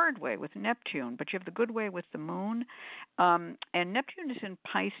have the hard way with Neptune, but you have the good way with the moon, and Neptune is in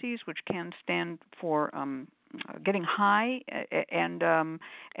Pisces, which can stand for getting high and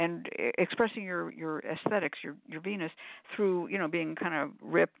expressing your aesthetics, your Venus, through being kind of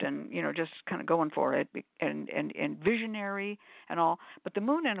ripped and just kind of going for it and visionary and all. But the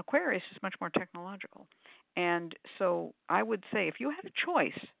moon in Aquarius is much more technological. And so I would say if you had a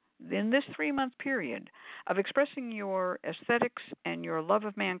choice in this 3-month period of expressing your aesthetics and your love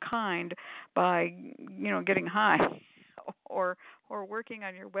of mankind by, getting high or working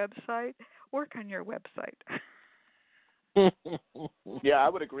on your website, work on your website. Yeah, I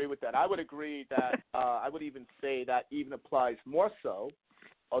would agree with that. I would agree that I would even say that even applies more so,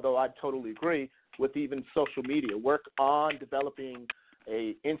 although I totally agree, with even social media. Work on developing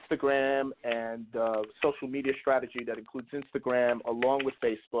a Instagram and social media strategy that includes Instagram along with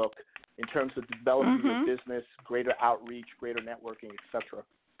Facebook in terms of developing your business, greater outreach, greater networking, etc.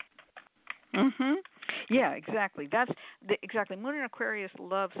 Yeah, exactly. Exactly. Moon in Aquarius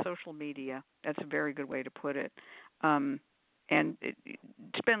loves social media. That's a very good way to put it. And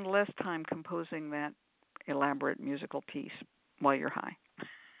spend less time composing that elaborate musical piece while you're high.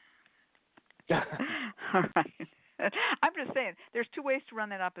 All right. I'm just saying, there's two ways to run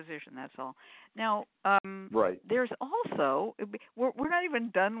that opposition. That's all. Now, right. There's also we're not even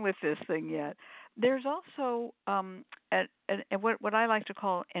done with this thing yet. There's also what I like to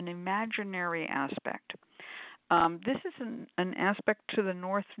call an imaginary aspect. This is an aspect to the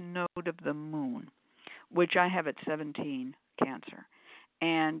north node of the moon, which I have at 17, Cancer.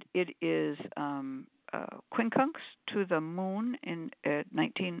 And it is quincunx to the moon at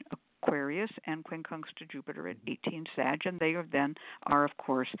 19 Aquarius and quincunx to Jupiter at 18 Sag, and they are, of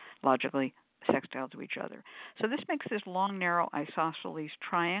course, logically sextile to each other. So this makes this long, narrow isosceles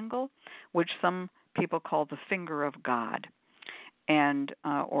triangle, which some people call the finger of God, and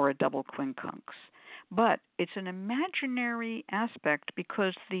or a double quincunx. But it's an imaginary aspect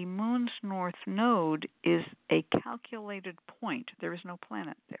because the moon's north node is a calculated point. There is no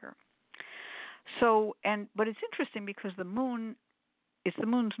planet there. So, but it's interesting because it's the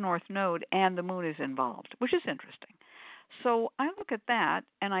moon's north node and the moon is involved, which is interesting. So I look at that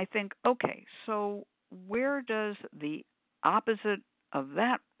and I think, okay, so where does the opposite of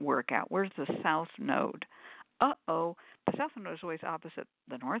that work out? Where's the south node? The south node is always opposite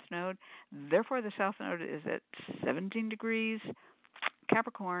the north node. Therefore, the south node is at 17 degrees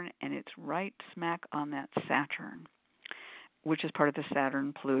Capricorn, and it's right smack on that Saturn, which is part of the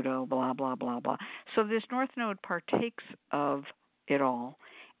Saturn, Pluto, blah, blah, blah, blah. So this north node partakes of it all,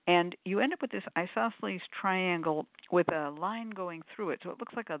 and you end up with this isosceles triangle with a line going through it. So it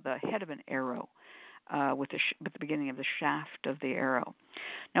looks like the head of an arrow with the beginning of the shaft of the arrow.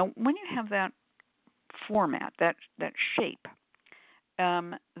 Now, when you have that format, that shape,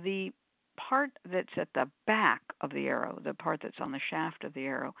 the part that's at the back of the arrow, the part that's on the shaft of the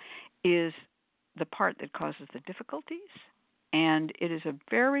arrow, is the part that causes the difficulties. And it is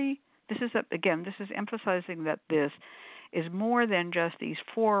this is emphasizing that this is more than just these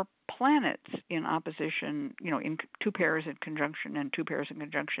four planets in opposition, in two pairs in conjunction and two pairs in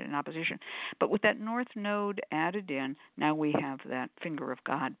conjunction in opposition. But with that north node added in, now we have that finger of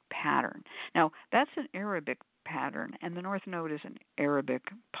God pattern. Now, that's an Arabic pattern, and the north node is an Arabic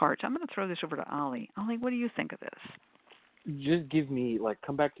part. So I'm going to throw this over to Ali. Ali, what do you think of this? Just give me,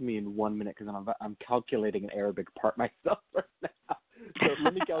 come back to me in 1 minute because I'm calculating an Arabic part myself right now. So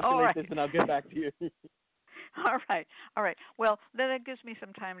let me calculate this and I'll get back to you. All right. Well, then that gives me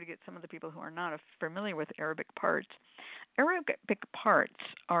some time to get some of the people who are not familiar with Arabic parts. Arabic parts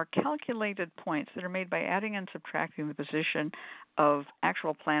are calculated points that are made by adding and subtracting the position of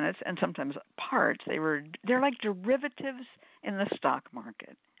actual planets and sometimes parts. They're like derivatives in the stock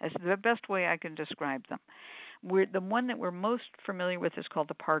market. That's the best way I can describe them. The one that we're most familiar with is called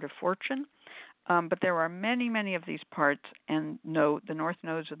the part of fortune, but there are many, many of these parts, and the north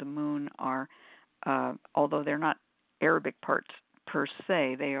nodes of the moon are, although they're not Arabic parts per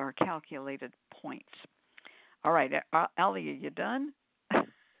se, they are calculated points. All right, Ali, are you done?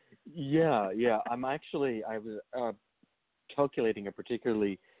 Yeah. I was calculating a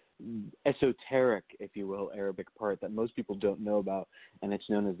particularly esoteric, if you will, Arabic part that most people don't know about, and it's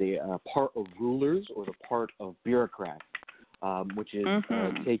known as the part of rulers or the part of bureaucrats, which is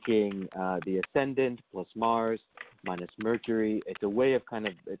taking the ascendant plus Mars minus Mercury. It's a way of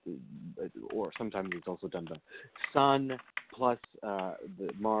or sometimes it's also done by Sun plus the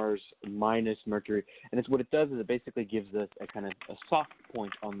Mars minus Mercury. And what it does is it basically gives us a kind of a soft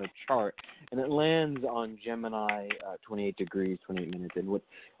point on the chart, and it lands on Gemini 28 degrees, 28 minutes. And what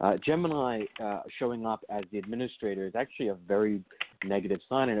Gemini showing up as the administrator is actually a very negative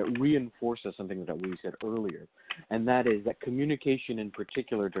sign, and it reinforces something that we said earlier, and that is that communication in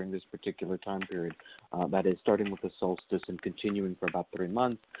particular during this particular time period, that is starting with the solstice and continuing for about 3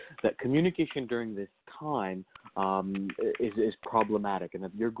 months, that communication during this time is problematic, and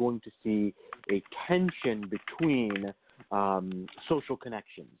that you're going to see a tension between social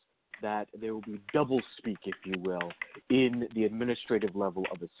connections, that there will be double speak, if you will, in the administrative level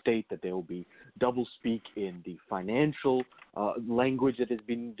of a state, that there will be double speak in the financial language that is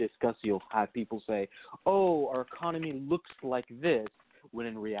being discussed. You'll have people say, oh, our economy looks like this, when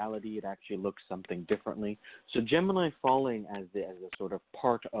in reality it actually looks something differently. So Gemini falling as a sort of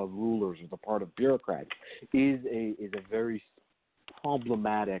part of rulers or the part of bureaucrats is a very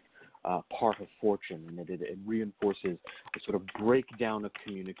problematic part of fortune, and it reinforces a sort of breakdown of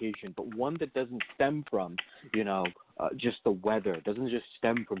communication, but one that doesn't stem from, just the weather. It doesn't just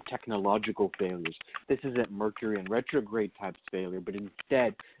stem from technological failures. This isn't Mercury and retrograde type failure, but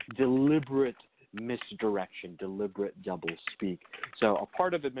instead deliberate misdirection, deliberate double speak. So a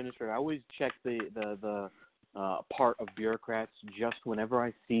part of administrator, I always check the part of bureaucrats just whenever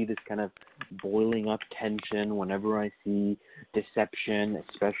I see this kind of boiling up tension, whenever I see deception,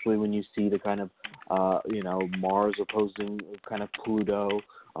 especially when you see the kind of, Mars opposing kind of Pluto,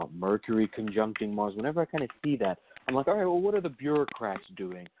 Mercury conjuncting Mars. Whenever I kind of see that, I'm like, all right, well, what are the bureaucrats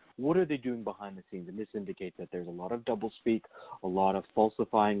doing? What are they doing behind the scenes? And this indicates that there's a lot of doublespeak, a lot of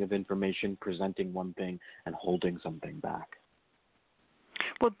falsifying of information, presenting one thing and holding something back.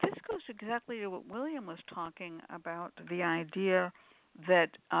 Well, this goes exactly to what William was talking about, the idea that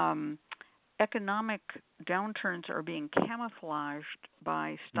economic downturns are being camouflaged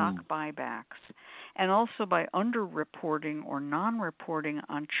by stock buybacks and also by underreporting or non-reporting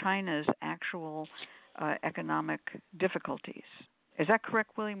on China's actual economic difficulties. Is that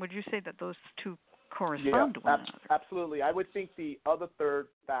correct, William? Would you say that those two correspond to one another? Absolutely. I would think the other third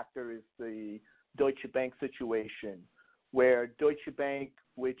factor is the Deutsche Bank situation, where Deutsche Bank,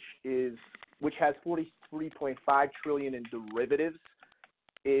 which has $43.5 trillion in derivatives,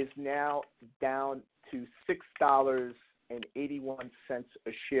 is now down to $6.81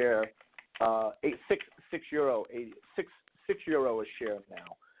 a share, six euro a share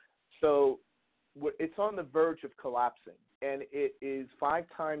now. So it's on the verge of collapsing, and it is 5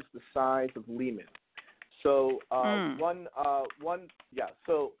 times the size of Lehman. So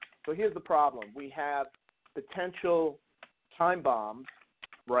So here's the problem: we have potential time bombs,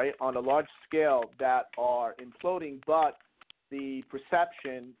 right, on a large scale that are imploding, but the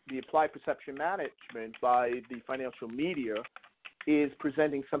applied perception management by the financial media is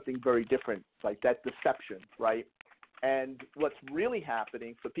presenting something very different, like that deception, right? And what's really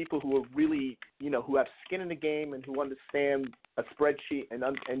happening for people who are really, who have skin in the game and who understand a spreadsheet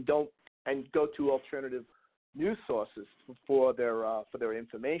and go to alternative news sources for their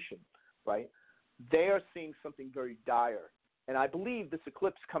information, right? They are seeing something very dire. And I believe this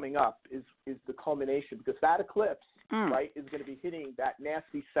eclipse coming up is the culmination, because that eclipse, right, is going to be hitting that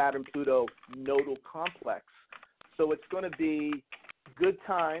nasty Saturn-Pluto nodal complex. So it's going to be good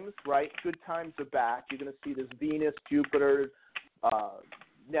times, right? Good times are back. You're going to see this Venus, Jupiter,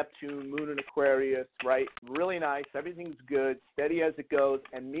 Neptune, Moon in Aquarius, right? Really nice. Everything's good, steady as it goes.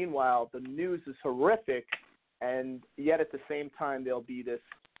 And meanwhile, the news is horrific, and yet at the same time, there'll be this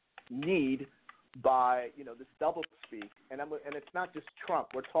need by this double speak, and it's not just Trump.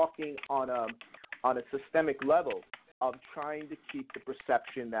 We're talking on a systemic level of trying to keep the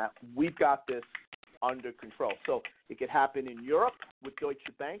perception that we've got this under control. So it could happen in Europe with Deutsche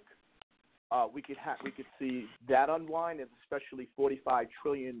Bank. We could see that unwind, and especially 45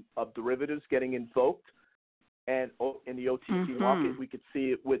 trillion of derivatives getting invoked, and in the OTC market, we could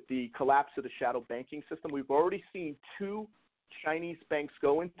see it with the collapse of the shadow banking system. We've already seen 2 Chinese banks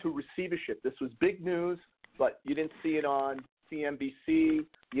go into receivership. This was big news, but you didn't see it on CNBC. You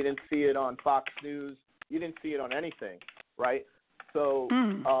didn't see it on Fox News. You didn't see it on anything, right? So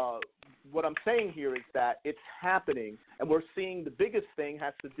what I'm saying here is that it's happening, and we're seeing the biggest thing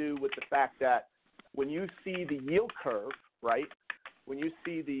has to do with the fact that when you see the yield curve, right, when you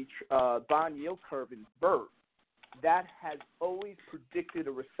see the bond yield curve invert, that has always predicted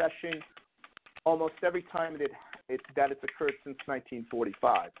a recession almost every time that it's occurred since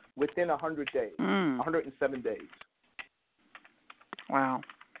 1945, within 100 days, 107 days. Wow.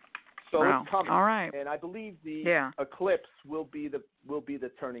 So it's coming. All right. And I believe the eclipse will be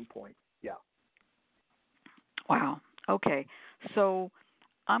the turning point. Yeah. Wow. Okay. So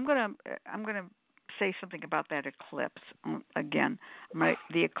I'm gonna say something about that eclipse again.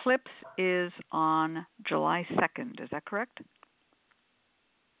 The eclipse is on July 2nd. Is that correct?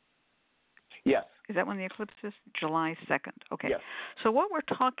 Yes. Is that when the eclipse is? July 2nd. Okay. Yes. So what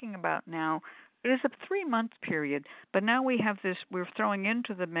we're talking about now is a 3-month period, but now we have this, we're throwing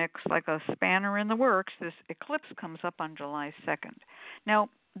into the mix like a spanner in the works. This eclipse comes up on July 2nd. Now,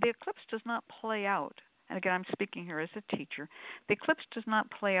 the eclipse does not play out, and again, I'm speaking here as a teacher, the eclipse does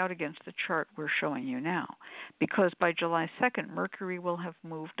not play out against the chart we're showing you now, because by July 2nd, Mercury will have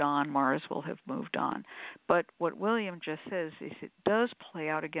moved on, Mars will have moved on. But what William just says is it does play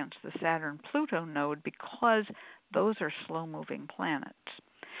out against the Saturn-Pluto node because those are slow-moving planets.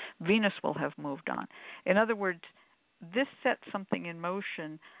 Venus will have moved on. In other words, this sets something in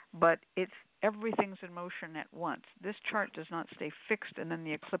motion, but everything's in motion at once. This chart does not stay fixed and then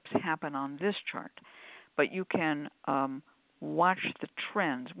the eclipse happen on this chart. But you can watch the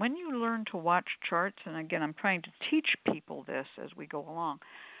trends. When you learn to watch charts, and again, I'm trying to teach people this as we go along,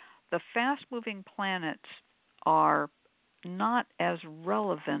 the fast-moving planets are not as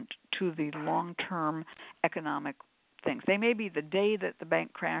relevant to the long-term economic things. They may be the day that the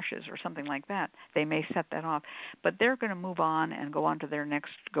bank crashes or something like that. They may set that off, but they're going to move on and go on to their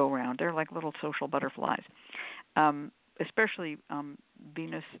next go-round. They're like little social butterflies, especially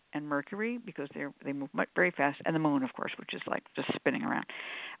Venus and Mercury, because they move very fast, and the Moon, of course, which is like just spinning around.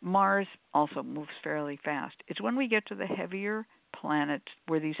 Mars also moves fairly fast. It's when we get to the heavier planets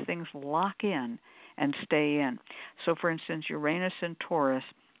where these things lock in and stay in. So, for instance, Uranus in Taurus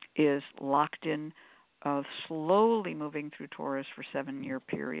is locked in, slowly moving through Taurus for a 7-year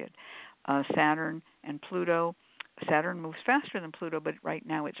period. Saturn and Pluto Saturn moves faster than Pluto, but right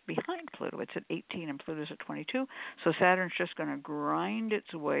now it's behind Pluto. It's at 18 and Pluto's at 22. So Saturn's just going to grind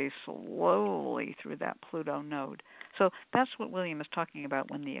its way slowly through that Pluto node. So that's what William is talking about.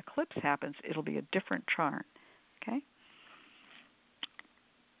 When the eclipse happens, it'll be a different chart. Okay?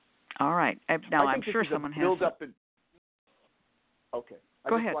 All right. Now, I'm sure someone has... Okay.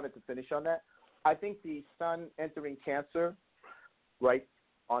 Go I ahead. just wanted to finish on that. I think the Sun entering Cancer, right,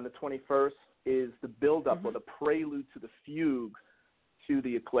 on the 21st is the build-up or the prelude to the fugue to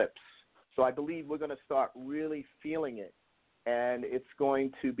the eclipse. So I believe we're going to start really feeling it, and it's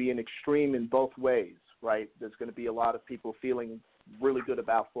going to be an extreme in both ways, right? There's going to be a lot of people feeling really good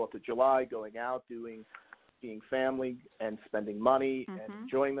about 4th of July, going out, seeing family and spending money and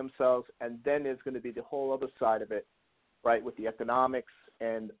enjoying themselves, and then there's going to be the whole other side of it, right, with the economics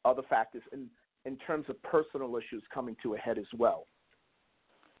and other factors in terms of personal issues coming to a head as well.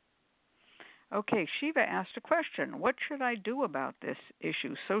 Okay, Shiva asked a question. What should I do about this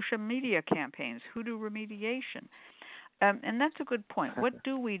issue? Social media campaigns, hoodoo remediation. And that's a good point. What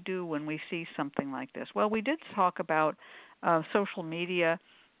do we do when we see something like this? Well, we did talk about social media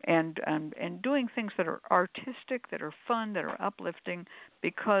and doing things that are artistic, that are fun, that are uplifting,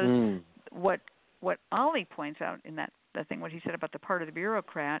 because what Ollie points out in that thing, what he said about the part of the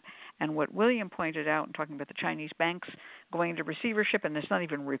bureaucrat, and what William pointed out in talking about the Chinese banks going into receivership, and it's not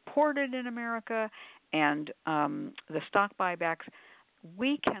even reported in America, and the stock buybacks,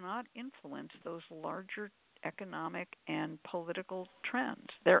 we cannot influence those larger economic and political trends.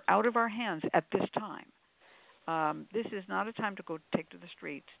 They're out of our hands at this time. This is not a time to go take to the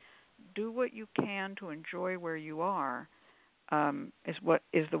streets. Do what you can to enjoy where you are, is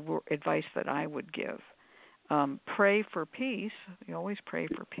the advice that I would give. Pray for peace. You always pray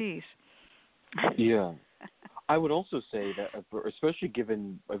for peace. Yeah. I would also say that, especially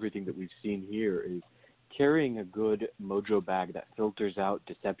given everything that we've seen here, is carrying a good Mojo bag that filters out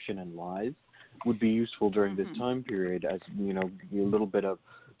deception and lies would be useful during this time period, as, you know, a little bit of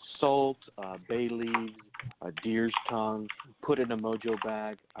salt, bay leaves, deer's tongue, put in a Mojo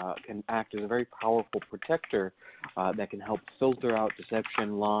bag, can act as a very powerful protector that can help filter out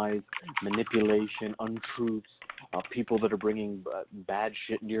deception, lies, manipulation, untruths, people that are bringing bad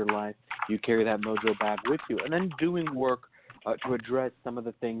shit into your life. You carry that Mojo bag with you, and then doing work to address some of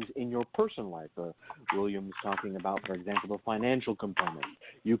the things in your personal life. William was talking about, for example, the financial component.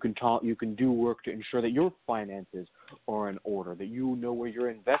 You can do work to ensure that your finances are in order, that you know where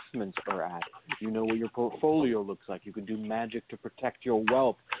your investments are at, you know what your portfolio looks like. You can do magic to protect your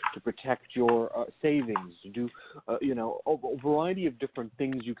wealth, to protect your savings, to do a variety of different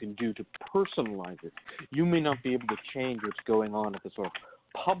things you can do to personalize it. You may not be able to change what's going on at the sort of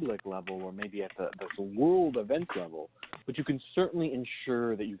public level or maybe at the world event level, but you can certainly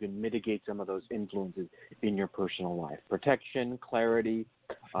ensure that you can mitigate some of those influences in your personal life. Protection, clarity,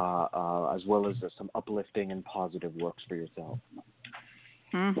 as well as some uplifting and positive works for yourself.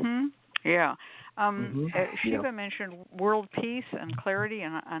 Yeah. Shiva mentioned world peace and clarity,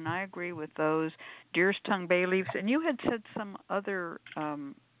 and I agree with those. Deer's tongue, bay leaves, and you had said some other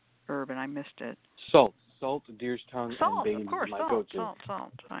herb, and I missed it. Salt, deer's tongue, salt, and bay leaves of course, is my go-to.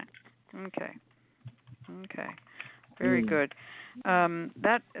 Salt, fine. Okay. Very good.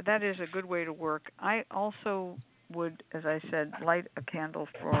 That is a good way to work. I also would, as I said, light a candle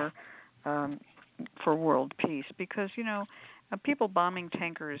for world peace, because people bombing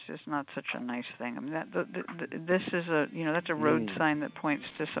tankers is not such a nice thing. I mean, this is that's a road sign that points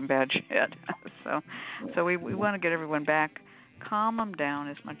to some bad shit. So we want to get everyone back, calm them down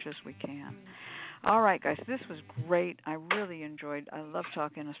as much as we can. All right, guys, this was great. I really enjoyed. I love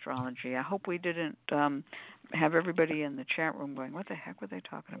talking astrology. I hope we didn't have everybody in the chat room going, "What the heck were they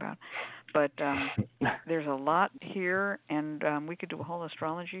talking about?" But there's a lot here, and we could do a whole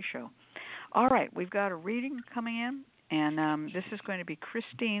astrology show. All right, we've got a reading coming in, and this is going to be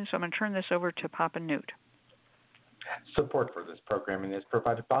Christine. So I'm going to turn this over to Papa Newt. Support for this programming is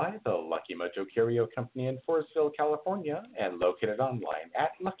provided by the Lucky Mojo Curio Company in Forestville, California, and located online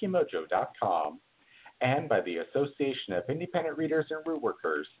at luckymojo.com. And by the Association of Independent Readers and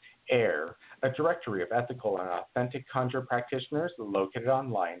Rootworkers, AIR, a directory of ethical and authentic conjure practitioners located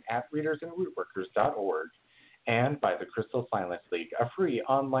online at readersandrootworkers.org. And by the Crystal Silence League, a free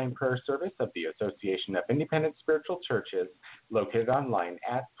online prayer service of the Association of Independent Spiritual Churches located online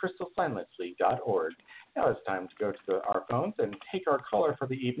at crystalsilenceleague.org. Now it's time to go to our phones and take our caller for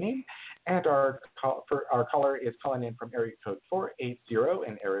the evening. And our caller is calling in from area code 480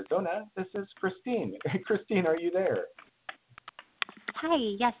 in Arizona. This is Christine. Christine, are you there? Hi,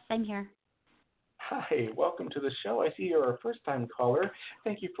 yes, I'm here. Hi, welcome to the show. I see you're a first-time caller.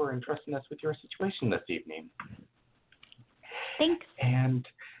 Thank you for entrusting us with your situation this evening. Thanks. And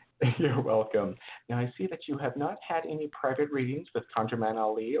you're welcome. Now, I see that you have not had any private readings with ConjureMan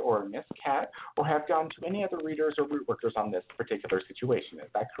Ali or Miss Cat, or have gone to any other readers or root workers on this particular situation. Is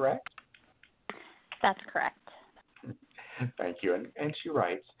that correct? That's correct. Thank you. And she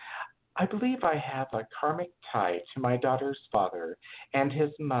writes, I believe I have a karmic tie to my daughter's father and his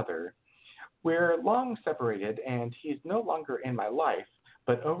mother. We're long separated, and he's no longer in my life,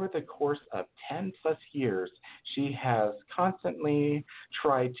 but over the course of 10 plus years, she has constantly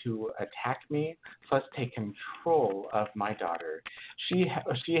tried to attack me, plus take control of my daughter. She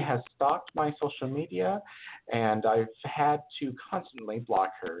has stalked my social media, and I've had to constantly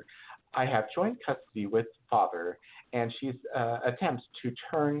block her. I have joint custody with father, and she's attempts to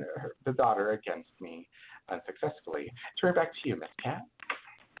turn the daughter against me unsuccessfully. Turn back to you, Miss Cat.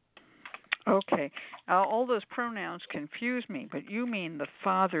 Okay. All those pronouns confuse me, but you mean the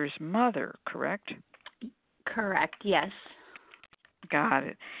father's mother, correct? Correct, yes. Got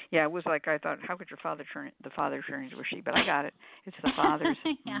it. Yeah, it was like I thought, how could the father turn into a she? But I got it. It's the father's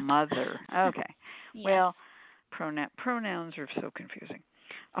mother. Okay. Yes. Well, pronouns are so confusing.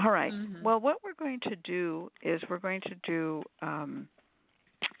 All right. Mm-hmm. Well, what we're going to do is we're going to do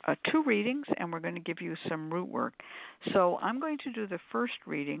 2 readings, and we're going to give you some root work. So I'm going to do the first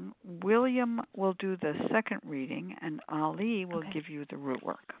reading. William will do the second reading, and Ali will give you the root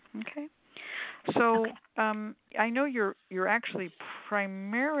work. Okay? So I know you're actually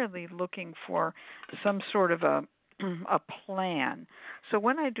primarily looking for some sort of a plan. So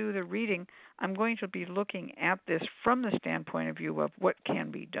when I do the reading, I'm going to be looking at this from the standpoint of view of what can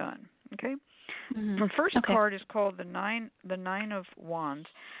be done. Okay? Mm-hmm. The first card is called the Nine of Wands.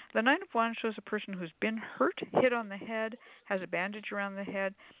 The Nine of Wands shows a person who's been hurt, hit on the head, has a bandage around the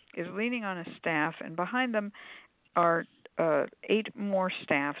head, is leaning on a staff, and behind them are 8 more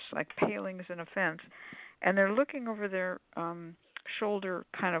staffs, like palings in a fence, and they're looking over their shoulder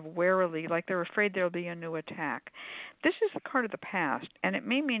kind of warily, like they're afraid there'll be a new attack. This is the card of the past, and it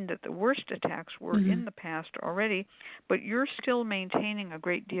may mean that the worst attacks were in the past already, but you're still maintaining a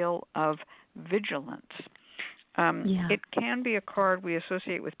great deal of vigilance. It can be a card we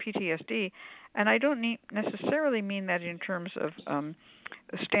associate with PTSD, and I don't necessarily mean that in terms of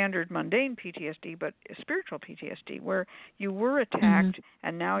standard mundane PTSD, but spiritual PTSD, where you were attacked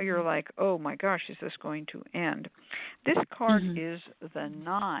and now you're like, oh my gosh, is this going to end? This card is the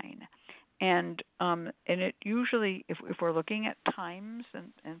 9. And it usually, if we're looking at times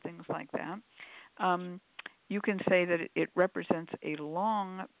and things like that, you can say that it represents a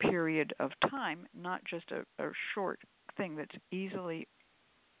long period of time, not just a short thing that's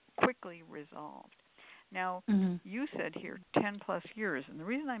quickly resolved. Now, you said here 10 plus years, and the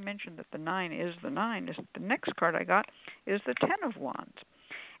reason I mentioned that the 9 is the 9 is the next card I got is the 10 of Wands.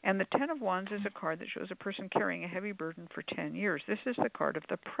 And the 10 of Wands is a card that shows a person carrying a heavy burden for 10 years. This is the card of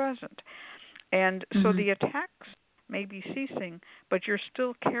the present. And so the attacks may be ceasing, but you're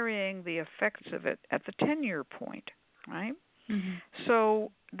still carrying the effects of it at the 10-year point, right? So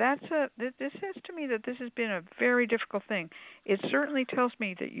this says to me that this has been a very difficult thing. It certainly tells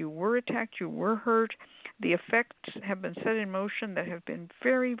me that you were attacked, you were hurt. The effects have been set in motion that have been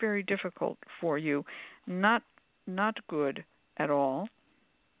very, very difficult for you, not good at all.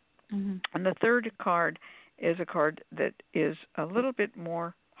 And the third card is a card that is a little bit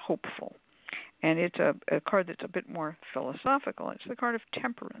more hopeful. And it's a card that's a bit more philosophical. It's the card of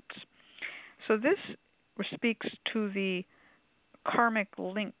temperance. So this speaks to the karmic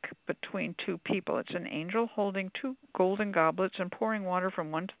link between 2 people. It's an angel holding 2 golden goblets and pouring water from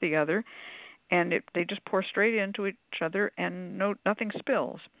one to the other, and they just pour straight into each other, and nothing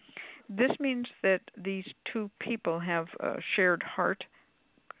spills. This means that these 2 people have a shared heart.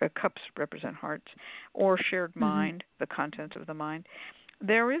 Cups represent hearts, or shared mind, the contents of the mind.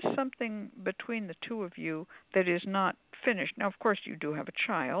 There is something between the 2 of you that is not finished. Now, of course, you do have a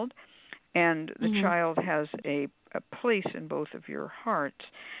child, and the child has a place in both of your hearts,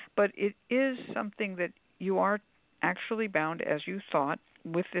 but it is something that you are actually bound, as you thought,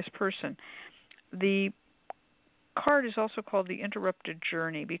 with this person. The card is also called the interrupted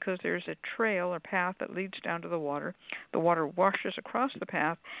journey because there's a trail or path that leads down to the water. The water washes across the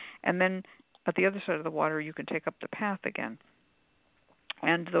path, and then at the other side of the water you can take up the path again.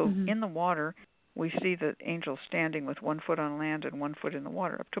 And though in the water we see the angel standing with 1 foot on land and 1 foot in the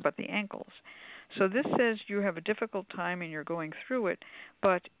water, up to about the ankles. So this says you have a difficult time and you're going through it,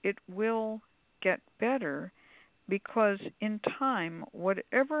 but it will get better because in time,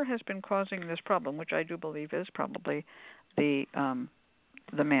 whatever has been causing this problem, which I do believe is probably the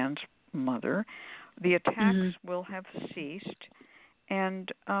man's mother, the attacks will have ceased,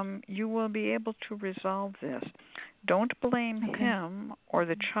 and you will be able to resolve this. Don't blame him or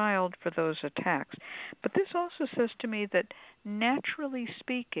the child for those attacks. But this also says to me that, naturally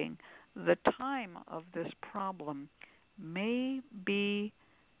speaking, the time of this problem may be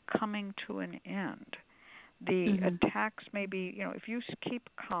coming to an end. The attacks may be, if you keep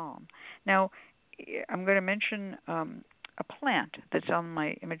calm. Now, I'm going to mention a plant that's on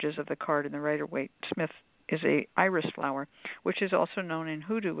my images of the card in the Rider-Waite Smith is a iris flower, which is also known in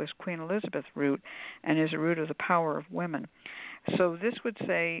Hoodoo as Queen Elizabeth root and is a root of the power of women. So this would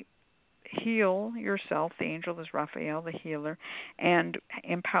say, heal yourself. The angel is Raphael, the healer, and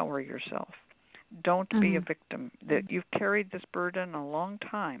empower yourself. Don't be a victim. That you've carried this burden a long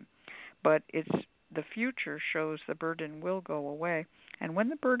time, but the future shows the burden will go away. And when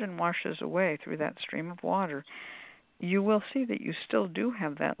the burden washes away through that stream of water, you will see that you still do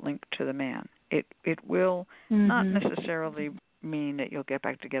have that link to the man. It will not necessarily mean that you'll get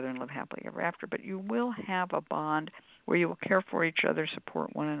back together and live happily ever after, but you will have a bond where you will care for each other,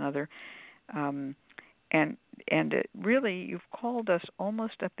 support one another, and really, you've called us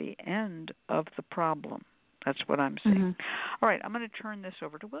almost at the end of the problem. That's what I'm seeing. All right, I'm going to turn this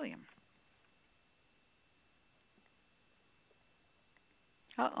over to William.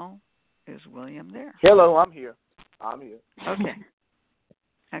 Is William there? Hello, I'm here. Okay.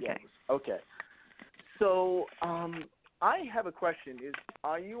 Yes. Okay. So, I have a question.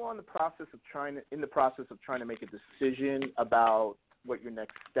 Are you in the process of trying to make a decision about what your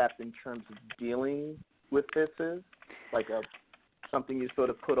next step in terms of dealing with this is? Like something you sort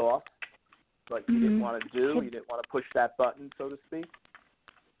of put off, like you didn't want to do, you didn't want to push that button, so to speak?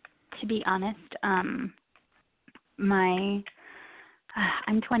 To be honest, I'm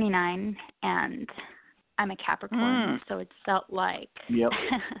 29 and I'm a Capricorn, so it felt like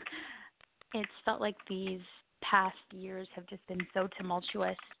these past years have just been so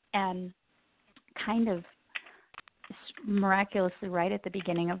tumultuous, and kind of miraculously right at the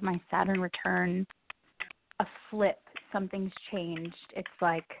beginning of my Saturn return, a flip, something's changed. It's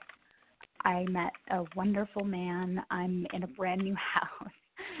like I met a wonderful man. I'm in a brand new house.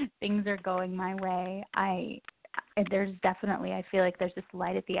 Things are going my way. I feel like there's this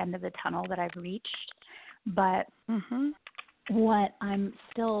light at the end of the tunnel that I've reached. But what I'm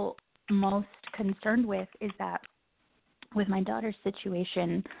still most concerned with is that with my daughter's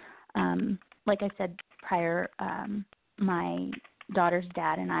situation, like I said prior, my daughter's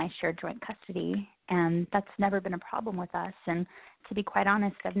dad and I share joint custody, and that's never been a problem with us. And to be quite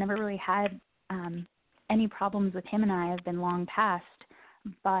honest, I've never really had any problems with him and I have been long past.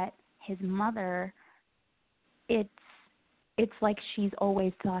 But his mother, it's like she's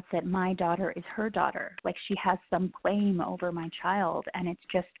always thought that my daughter is her daughter, like she has some claim over my child, and it's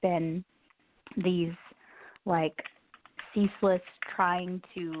just been these like ceaseless trying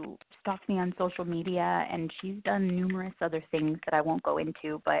to stalk me on social media, and she's done numerous other things that I won't go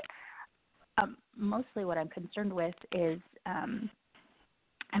into, but mostly what I'm concerned with is I'm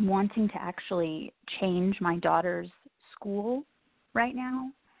wanting to actually change my daughter's school right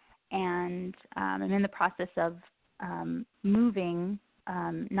now, and I'm in the process of moving,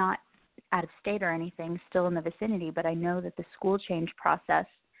 not out of state or anything, still in the vicinity, but I know that the school change process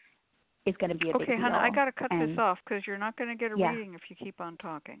is going to be a big deal. Okay, Hannah, I got to cut this off because you're not going to get a reading if you keep on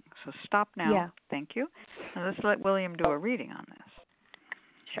talking. So stop now. Yeah. Thank you. Now let's let William do a reading on this.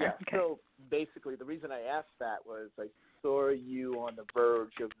 Sure. Yeah, okay. So basically the reason I asked that was I saw you on the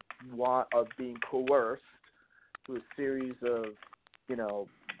verge of being coerced through a series of,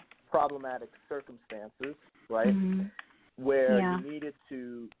 problematic circumstances, right? Where you needed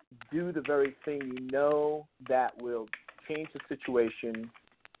to do the very thing that will change the situation,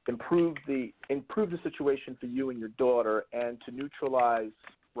 improve the situation for you and your daughter, and to neutralize,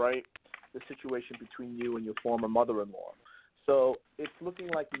 right, the situation between you and your former mother-in-law. So it's looking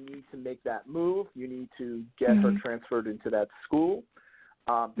like you need to make that move. You need to get her transferred into that school.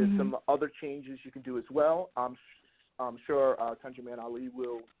 There's some other changes you can do as well. I'm sure Tanjuman Ali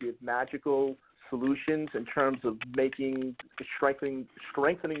will give magical solutions in terms of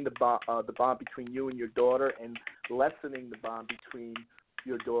strengthening the bond between you and your daughter, and lessening the bond between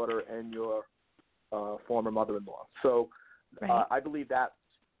your daughter and your former mother-in-law. So I believe that's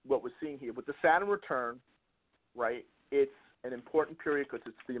what we're seeing here. With the Saturn return, right, it's an important period because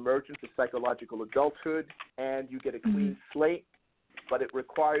it's the emergence of psychological adulthood, and you get a clean slate, but it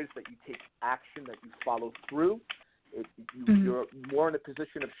requires that you take action, that you follow through. You're more in a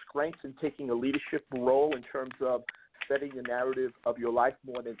position of strength and taking a leadership role in terms of setting the narrative of your life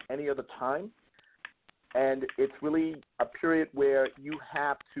more than any other time. And it's really a period where you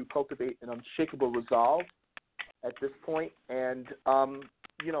have to cultivate an unshakable resolve at this point, and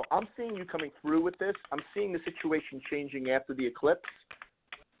you know, I'm seeing you coming through with this. I'm seeing the situation changing after the eclipse.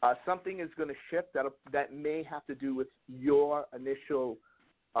 Something is going to shift that may have to do with your initial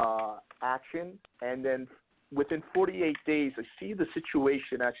action, and then within 48 days, I see the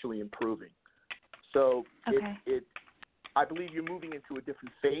situation actually improving. So I believe you're moving into a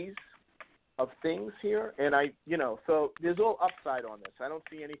different phase of things here, and so there's all upside on this. I don't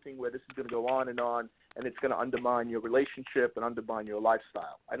see anything where this is going to go on, and it's going to undermine your relationship and undermine your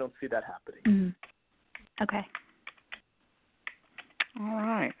lifestyle. I don't see that happening. Mm-hmm. Okay. All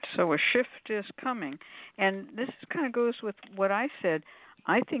right. So a shift is coming, and this kind of goes with what I said.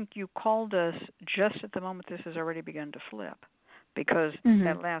 I think you called us just at the moment this has already begun to flip, because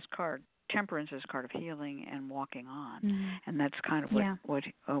that last card, Temperance, is a card of healing and walking on, and that's kind of what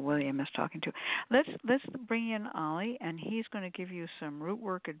William is talking to. Let's bring in Ollie, and he's going to give you some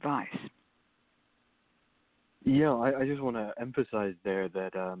Rootwork advice. Yeah, I just want to emphasize there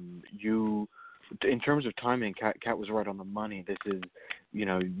that you, in terms of timing, Kat was right on the money. This is, you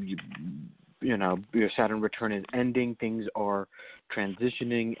know, your Saturn return is ending. Things are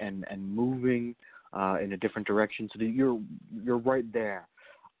transitioning and moving in a different direction. So that you're right there.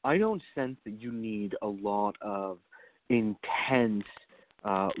 I don't sense that you need a lot of intense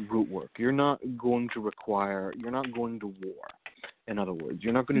root work. You're not going to war. In other words,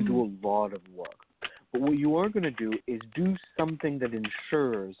 you're not going to do a lot of work. But what you are going to do is do something that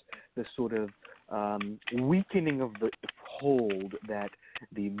ensures the sort of weakening of the hold that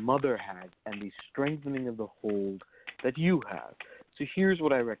the mother has and the strengthening of the hold that you have. So here's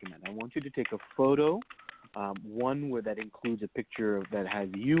what I recommend. I want you to take a photo, one where that includes a picture that has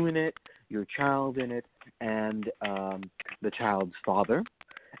you in it, your child in it, and the child's father,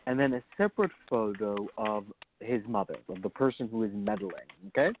 and then a separate photo of his mother, of the person who is meddling,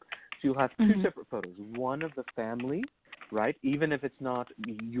 okay? So you'll have two separate photos, one of the family, right? Even if it's not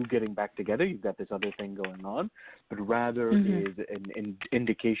you getting back together, you've got this other thing going on, but rather is an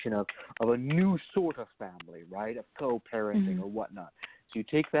indication of a new sort of family, right? Of co-parenting or whatnot. So you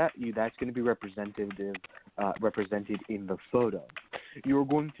take that, that's going to be represented in the photo. You're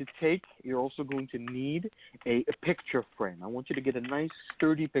also going to need a picture frame. I want you to get a nice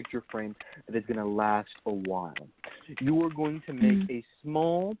sturdy picture frame that is going to last a while. You are going to make a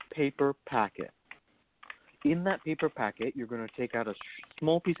small paper packet. In that paper packet, you're going to take out a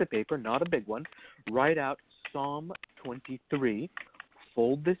small piece of paper, not a big one, write out Psalm 23,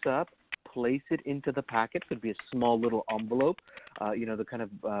 fold this up, place it into the packet. It could be a small little envelope, the kind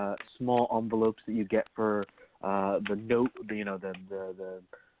of small envelopes that you get for the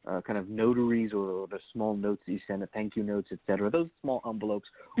kind of notaries or the small notes that you send, thank you notes, etc. Those small envelopes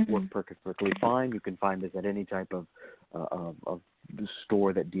work perfectly fine. You can find this at any type of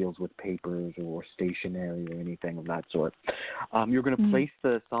store that deals with papers or stationery or anything of that sort. You're going to place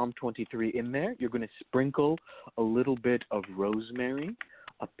the Psalm 23 in there. You're going to sprinkle a little bit of rosemary,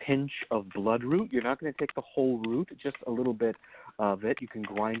 a pinch of bloodroot. You're not going to take the whole root, just a little bit of it. You can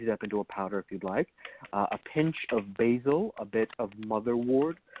grind it up into a powder if you'd like. A pinch of basil, a bit of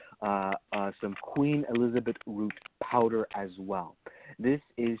motherwort, some Queen Elizabeth root powder as well. This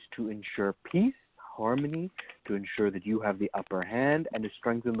is to ensure peace, harmony, to ensure that you have the upper hand, and to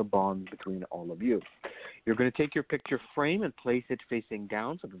strengthen the bonds between all of you. You're going to take your picture frame and place it facing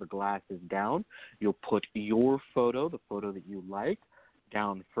down so that the glass is down. You'll put your photo, the photo that you like,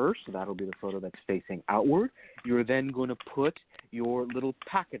 down first, so that'll be the photo that's facing outward. You're then going to put your little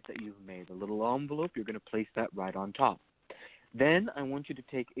packet that you've made, a little envelope, you're going to place that right on top. Then I want you to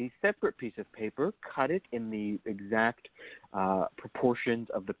take a separate piece of paper, cut it in the exact proportions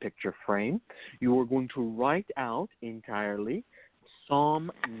of the picture frame. You are going to write out entirely Psalm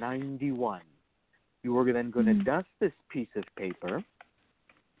 91. You are then going to dust this piece of paper.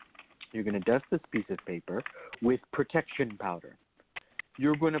 You're going to dust this piece of paper with protection powder.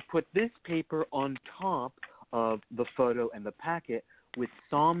 You're going to put this paper on top of the photo and the packet with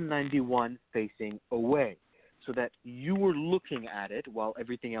Psalm 91 facing away, so that you are looking at it while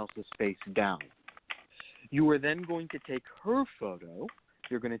everything else is face down. You are then going to take her photo,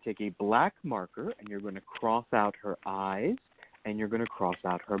 you're going to take a black marker, and you're going to cross out her eyes, and you're going to cross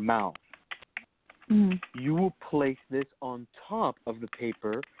out her mouth. You will place this on top of the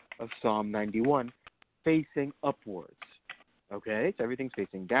paper of Psalm 91, facing upwards. Okay, so everything's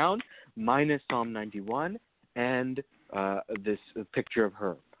facing down, minus Psalm 91, and this picture of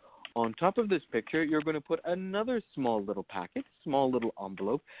her. On top of this picture, you're going to put another small little packet, small little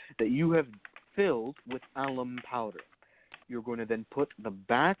envelope that you have filled with alum powder. You're going to then put the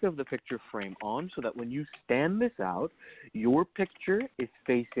back of the picture frame on so that when you stand this out, your picture is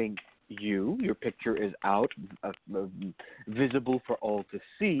facing your picture is out, visible for all to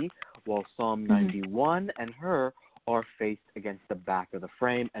see, while Psalm 91 and her are faced against the back of the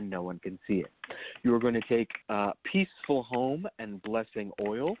frame and no one can see it. You're going to take Peaceful Home and Blessing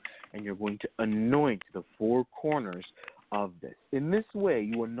Oil, and you're going to anoint the four corners of this. In this way,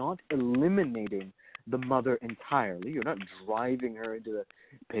 you are not eliminating the mother entirely. You're not driving her into the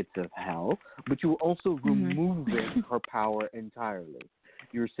pits of hell, but you're also removing her power entirely.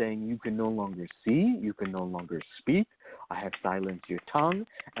 You're saying you can no longer see, you can no longer speak, I have silenced your tongue,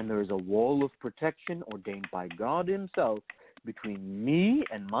 and there is a wall of protection ordained by God himself between me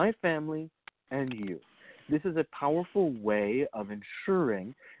and my family and you. This is a powerful way of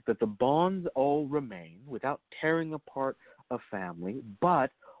ensuring that the bonds all remain without tearing apart a family,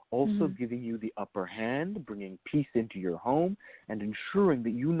 but also giving you the upper hand, bringing peace into your home, and ensuring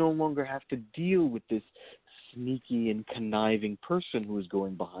that you no longer have to deal with this sneaky and conniving person who is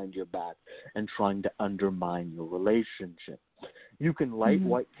going behind your back and trying to undermine your relationship. You can light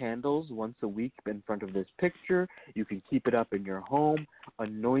white candles once a week in front of this picture. You can keep it up in your home,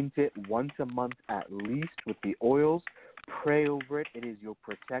 anoint it once a month at least with the oils. Pray over it. It is your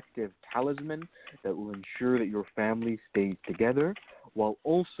protective talisman that will ensure that your family stays together while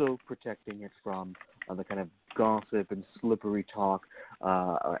also protecting it from the kind of gossip and slippery talk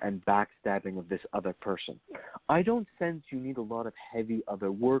and backstabbing of this other person. I don't sense you need a lot of heavy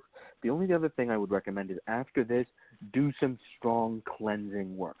other work. The only other thing I would recommend is after this, do some strong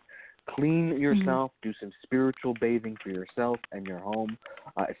cleansing work. Clean yourself, do some spiritual bathing for yourself and your home,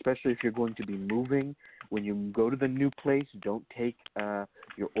 especially if you're going to be moving. When you go to the new place, don't take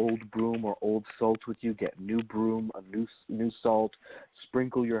your old broom or old salt with you. Get new broom, a new salt.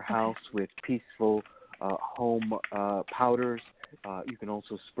 Sprinkle your house with peaceful home powders. You can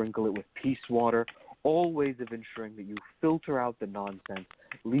also sprinkle it with peace water. All ways of ensuring that you filter out the nonsense,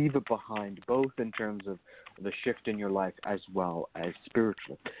 leave it behind, both in terms of the shift in your life as well as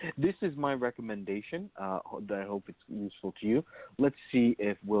spiritually. This is my recommendation. I hope it's useful to you. Let's see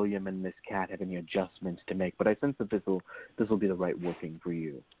if William and Miss Cat have any adjustments to make. But I sense that this will be the right working for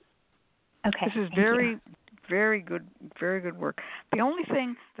you. Okay. This is very good work. The only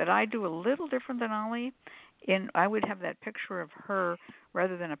thing that I do a little different than Ollie, I would have that picture of her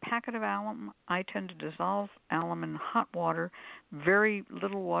rather than a packet of alum. I tend to dissolve alum in hot water, very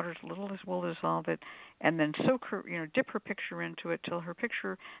little water, as little as will dissolve it, and then soak her, dip her picture into it till her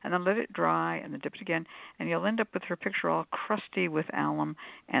picture, and then let it dry, and then dip it again, and you'll end up with her picture all crusty with alum,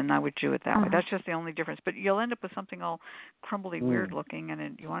 and I would do it that way. That's just the only difference. But you'll end up with something all crumbly, weird looking,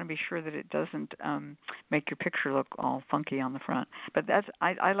 and you want to be sure that it doesn't make your picture look all funky on the front. But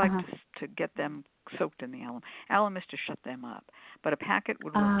I like to get them soaked in the alum. Alum is to shut them up, but a packet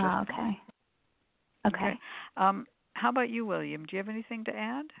would work just fine. Okay. How about you, William? Do you have anything to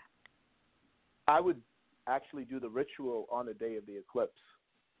add? I would actually do the ritual on the day of the eclipse.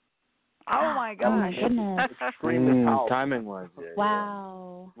 Oh my gosh! Oh my goodness! Extremely powerful. Timing was.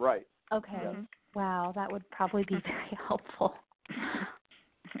 Wow. Right. Okay. Wow, that would probably be very helpful.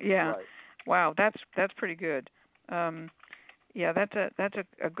 Yeah. Right. Wow, that's pretty good. Yeah, that's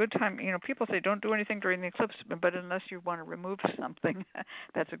a good time. People say don't do anything during the eclipse, but unless you want to remove something,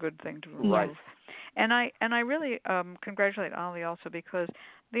 that's a good thing to remove. Right. And I really congratulate Ollie also, because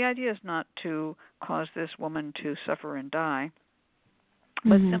the idea is not to cause this woman to suffer and die,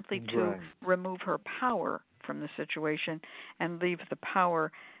 but simply to remove her power from the situation and leave the power.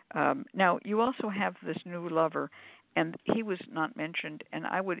 Now, you also have this new lover, and he was not mentioned, and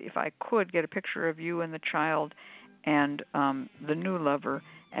I would, if I could, get a picture of you and the child and the new lover,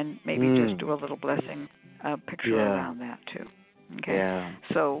 and maybe just do a little blessing picture around that too. Okay. Yeah.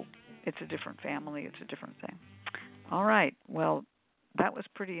 So it's a different family. It's a different thing. All right. Well, that was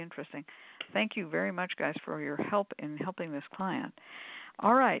pretty interesting. Thank you very much, guys, for your help in helping this client.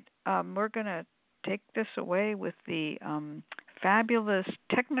 All right. We're going to take this away with the fabulous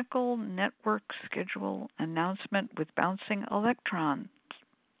technical network schedule announcement with bouncing electrons.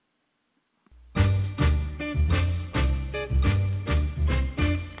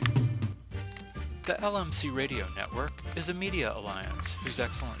 The LMC Radio Network is a media alliance whose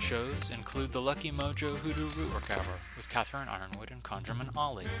excellent shows include the Lucky Mojo Hoodoo Rootwork Hour with Catherine Ironwood and Conjurman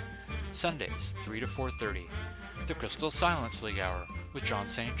Ollie, Sundays 3 to 4:30, the Crystal Silence League Hour with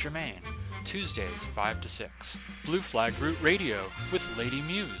John St. Germain, Tuesdays 5 to 6, Blue Flag Root Radio with Lady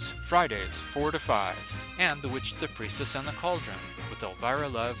Muse, Fridays 4 to 5, and The Witch, the Priestess, and the Cauldron with Elvira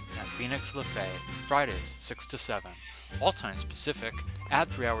Love and Phoenix LaFay, Fridays 6 to 7. All times Pacific, add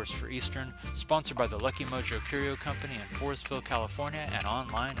 3 hours for Eastern, sponsored by the Lucky Mojo Curio Company in Forestville, California, and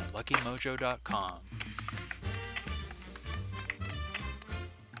online at luckymojo.com.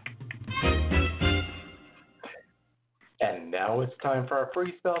 now it's time for our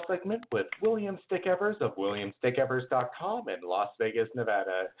free spell segment with William Stickevers of WilliamStickevers.com in Las Vegas,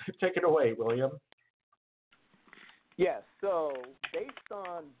 Nevada. Take it away, William. Yes, so based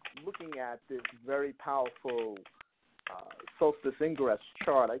on looking at this very powerful Solstice Ingress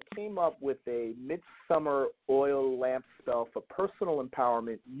chart, I came up with a midsummer oil lamp spell for personal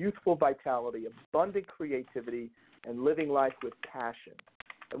empowerment, youthful vitality, abundant creativity, and living life with passion.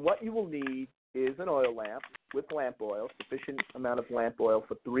 And what you will need is an oil lamp with lamp oil, sufficient amount of lamp oil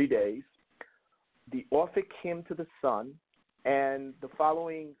for 3 days, the Orphic Hymn to the Sun, and the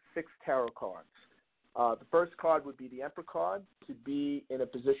following 6 tarot cards. The first card would be the Emperor card, to be in a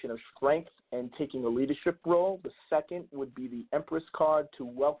position of strength and taking a leadership role. The second would be the Empress card, to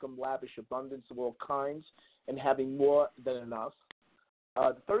welcome lavish abundance of all kinds and having more than enough.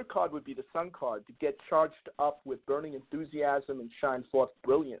 The third card would be the Sun card, to get charged up with burning enthusiasm and shine forth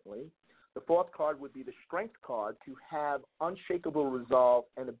brilliantly. The fourth card would be the Strength card, to have unshakable resolve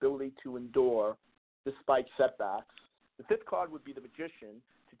and ability to endure despite setbacks. The fifth card would be the Magician,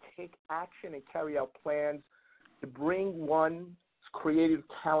 to take action and carry out plans to bring one's creative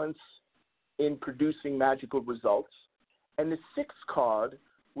talents in producing magical results. And the sixth card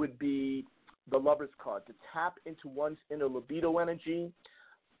would be the Lover's card, to tap into one's inner libido energy,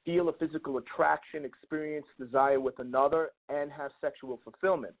 feel a physical attraction, experience desire with another, and have sexual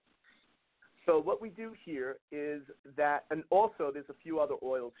fulfillment. So what we do here is that, and also there's a few other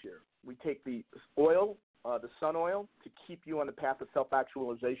oils here. We take the oil, the sun oil, to keep you on the path of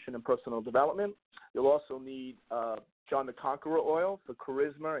self-actualization and personal development. You'll also need John the Conqueror oil for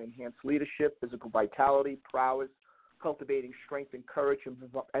charisma, enhanced leadership, physical vitality, prowess, cultivating strength and courage,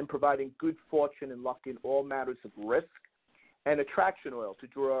 and providing good fortune and luck in all matters of risk. And attraction oil to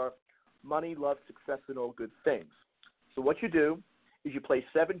draw money, love, success, and all good things. So what you do is you place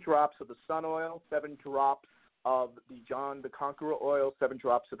 7 drops of the sun oil, 7 drops of the John the Conqueror oil, 7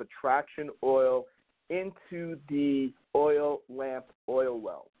 drops of attraction oil into the oil lamp oil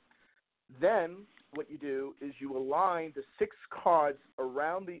well. Then what you do is you align the 6 cards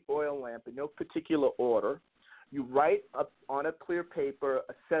around the oil lamp in no particular order. You write up on a clear paper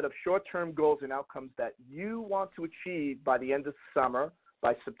a set of short-term goals and outcomes that you want to achieve by the end of summer,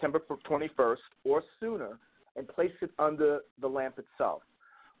 by September 21st or sooner, and place it under the lamp itself.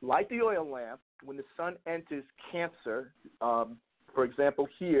 Light the oil lamp when the sun enters Cancer, for example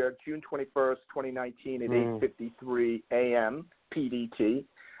here, June 21st, 2019 at 8:53 a.m. PDT,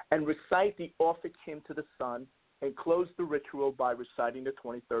 and recite the Orphic Hymn to the Sun and close the ritual by reciting the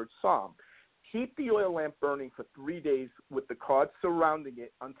 23rd Psalm. Keep the oil lamp burning for 3 days with the cards surrounding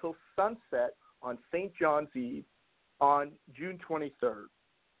it until sunset on St. John's Eve on June 23rd.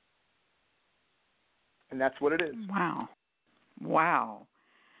 And that's what it is. Wow. Wow.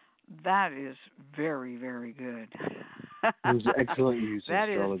 That is very, very good. It was excellent use of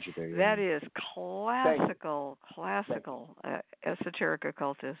astrology there. That is classical esoteric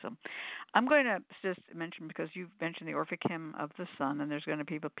occultism. I'm going to just mention, because you've mentioned the Orphic Hymn of the Sun, and there's going to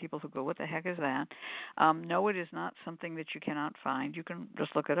be people who go, what the heck is that? No, it is not something that you cannot find. You can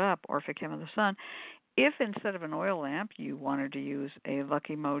just look it up, Orphic Hymn of the Sun. If instead of an oil lamp you wanted to use a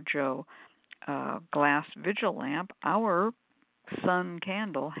Lucky Mojo glass vigil lamp, our sun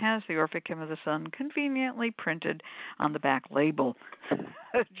candle has the Orphic Hymn of the Sun conveniently printed on the back label.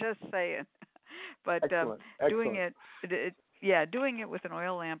 Just saying. But doing it with an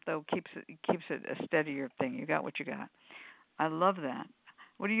oil lamp though keeps it a steadier thing. You got what you got. I love that.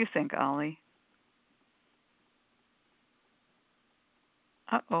 What do you think, Ollie?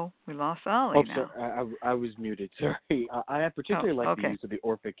 Uh-oh, we lost Ollie now. Sorry, I was muted. Sorry. I particularly like the use of the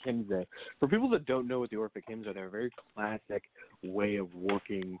Orphic hymns there. For people that don't know what the Orphic hymns are, they're a very classic way of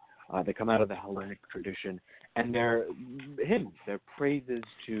working. They come out of the Hellenic tradition, and they're hymns. They're praises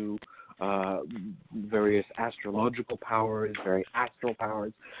to various astrological powers, very astral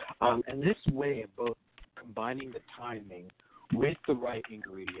powers. And this way of both combining the timing with the right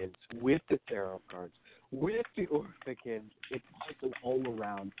ingredients, with the tarot cards, with the Orphic hymns, it's just an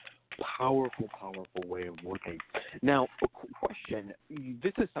all-around powerful way of working. Now, a question,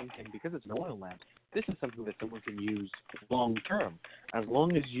 this is something, because it's an oil lamp, this is something that someone can use long-term. As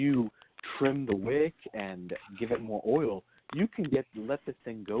long as you trim the wick and give it more oil, you can let this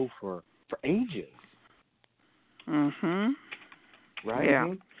thing go for ages. Mm-hmm. Right? Yeah.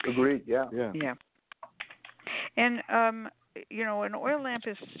 Mm-hmm. Agreed, yeah. And, an oil lamp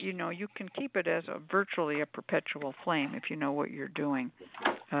is, you can keep it as virtually a perpetual flame if you know what you're doing.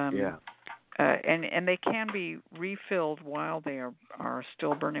 And they can be refilled while they are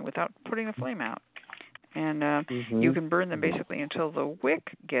still burning without putting the flame out. And you can burn them basically until the wick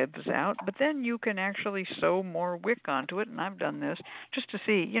gives out, but then you can actually sew more wick onto it, and I've done this just to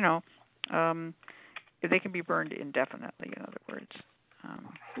see, they can be burned indefinitely, in other words.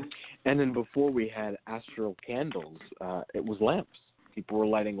 And then before we had astral candles, it was lamps. People were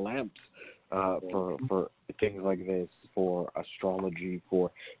lighting lamps for things like this, for astrology,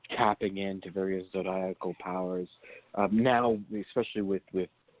 for tapping into various zodiacal powers. Now, especially with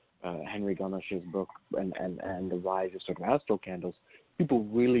Henry Ganesh's book and the rise of sort of astral candles, people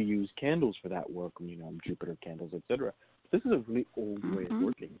really use candles for that work, Jupiter candles, etc. This is a really old way of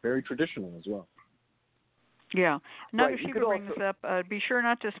working, very traditional as well. Yeah. Nagashiva brings up, be sure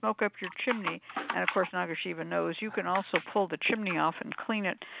not to smoke up your chimney. And, of course, Nagashiva knows you can also pull the chimney off and clean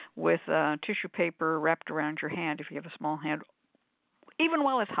it with tissue paper wrapped around your hand if you have a small hand, even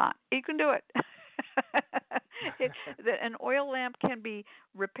while it's hot. You can do it. An oil lamp can be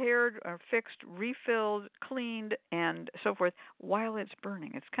repaired or fixed, refilled, cleaned, and so forth while it's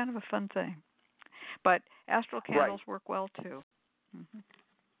burning. It's kind of a fun thing. But astral candles work well, too.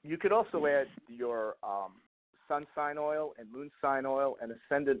 You could also add your sun sign oil and moon sign oil and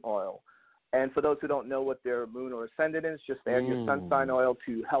ascendant oil. And for those who don't know what their moon or ascendant is, just add your sun sign oil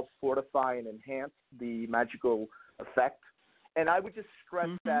to help fortify and enhance the magical effect. And I would just stress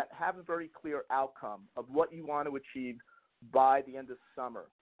that have a very clear outcome of what you want to achieve by the end of summer.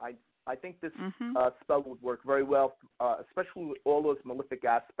 I think this spell would work very well, especially with all those malefic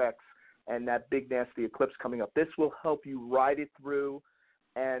aspects and that big nasty eclipse coming up. This will help you ride it through,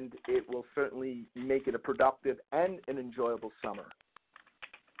 and it will certainly make it a productive and an enjoyable summer.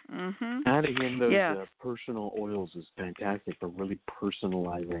 Adding in those personal oils is fantastic for really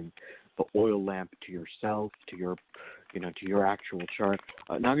personalizing the oil lamp to yourself, to your, to your actual chart.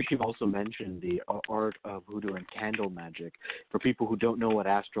 Nagashiva also mentioned the art of Hoodoo and candle magic. For people who don't know what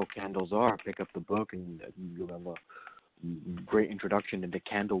astral candles are, pick up the book and you'll have a great introduction into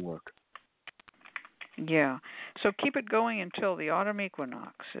candle work. Yeah. So keep it going until the autumn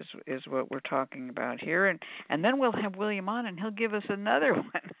equinox is what we're talking about here. And then we'll have William on, and he'll give us another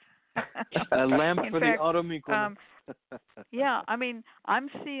one. A lamp for the autumn equinox. Yeah, I mean, I'm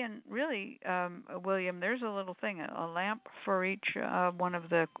seeing really, William, there's a little thing, a lamp for each one of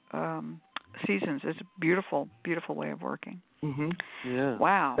the seasons. It's a beautiful, beautiful way of working. Yeah.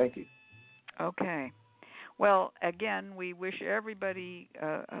 Wow. Thank you. Okay. Well, again, we wish everybody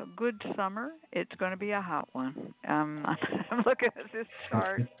a good summer. It's going to be a hot one. I'm looking at this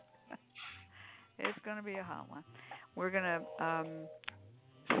chart. It's going to be a hot one. We're going to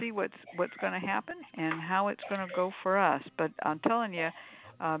see what's going to happen and how it's going to go for us. But I'm telling you,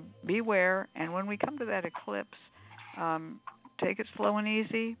 beware. And when we come to that eclipse, take it slow and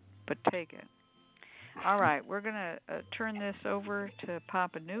easy, but take it. All right, we're going to turn this over to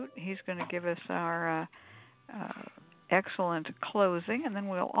Papa Newt. He's going to give us our excellent closing, and then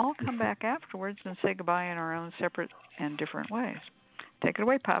we'll all come back afterwards and say goodbye in our own separate and different ways. Take it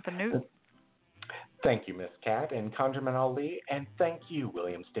away, Papa Newt. Thank you, Miss Cat and Conjurman Ali, and thank you,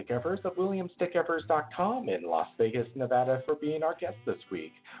 William Stickevers of WilliamStickevers.com in Las Vegas, Nevada, for being our guest this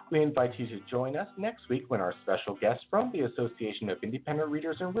week. We invite you to join us next week when our special guest from the Association of Independent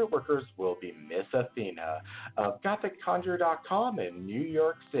Readers and Rootworkers will be Miss Athena of GothicConjure.com in New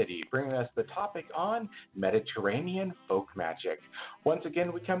York City, bringing us the topic on Mediterranean folk magic. Once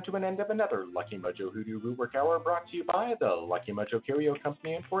again, we come to an end of another Lucky Mojo Hoodoo Rootwork Hour brought to you by the Lucky Mojo Curio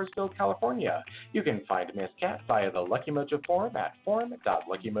Company in Forestville, California. You can find Miss Cat via the Lucky Mojo forum at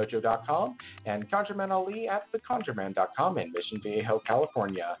forum.luckymojo.com and Conjurman Ali at theconjurman.com in Mission Viejo,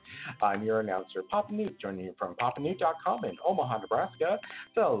 California. I'm your announcer, Papa Newt, joining you from papanewt.com in Omaha, Nebraska.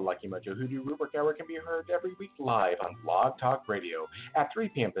 The Lucky Mojo Hoodoo Rootwork Hour can be heard every week live on Blog Talk Radio at 3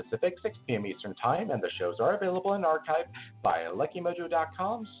 p.m. Pacific, 6 p.m. Eastern Time, and the shows are available in archive via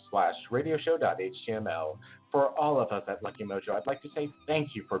luckymojo.com/radioshow.html. For all of us at Lucky Mojo, I'd like to say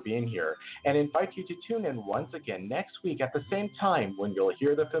thank you for being here and invite you to tune in once again next week at the same time when you'll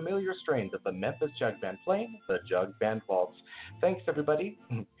hear the familiar strains of the Memphis Jug Band playing the Jug Band Waltz. Thanks, everybody.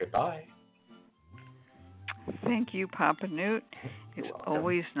 Goodbye. Thank you, Papa Newt. It's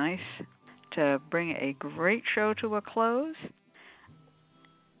always nice to bring a great show to a close.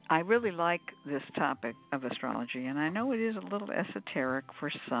 I really like this topic of astrology, and I know it is a little esoteric for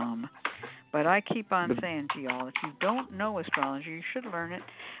some, but I keep on saying to y'all, if you don't know astrology, you should learn it.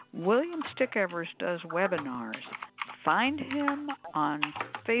 William Stickevers does webinars. Find him on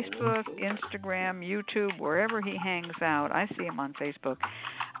Facebook, Instagram, YouTube, wherever he hangs out. I see him on Facebook.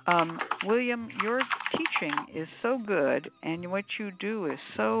 William, your teaching is so good, and what you do is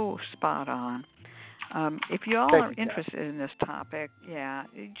so spot on. If you all Thank are you, Kat. interested in this topic,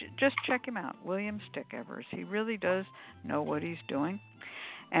 just check him out, William Stickevers. He really does know what he's doing.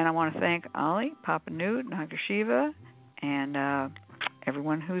 And I want to thank Ollie, Papa Newt, Nagashiva, and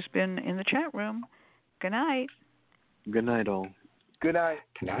everyone who's been in the chat room. Good night. Good night, all. Good night.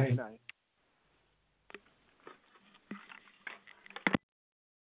 Good night. Good night.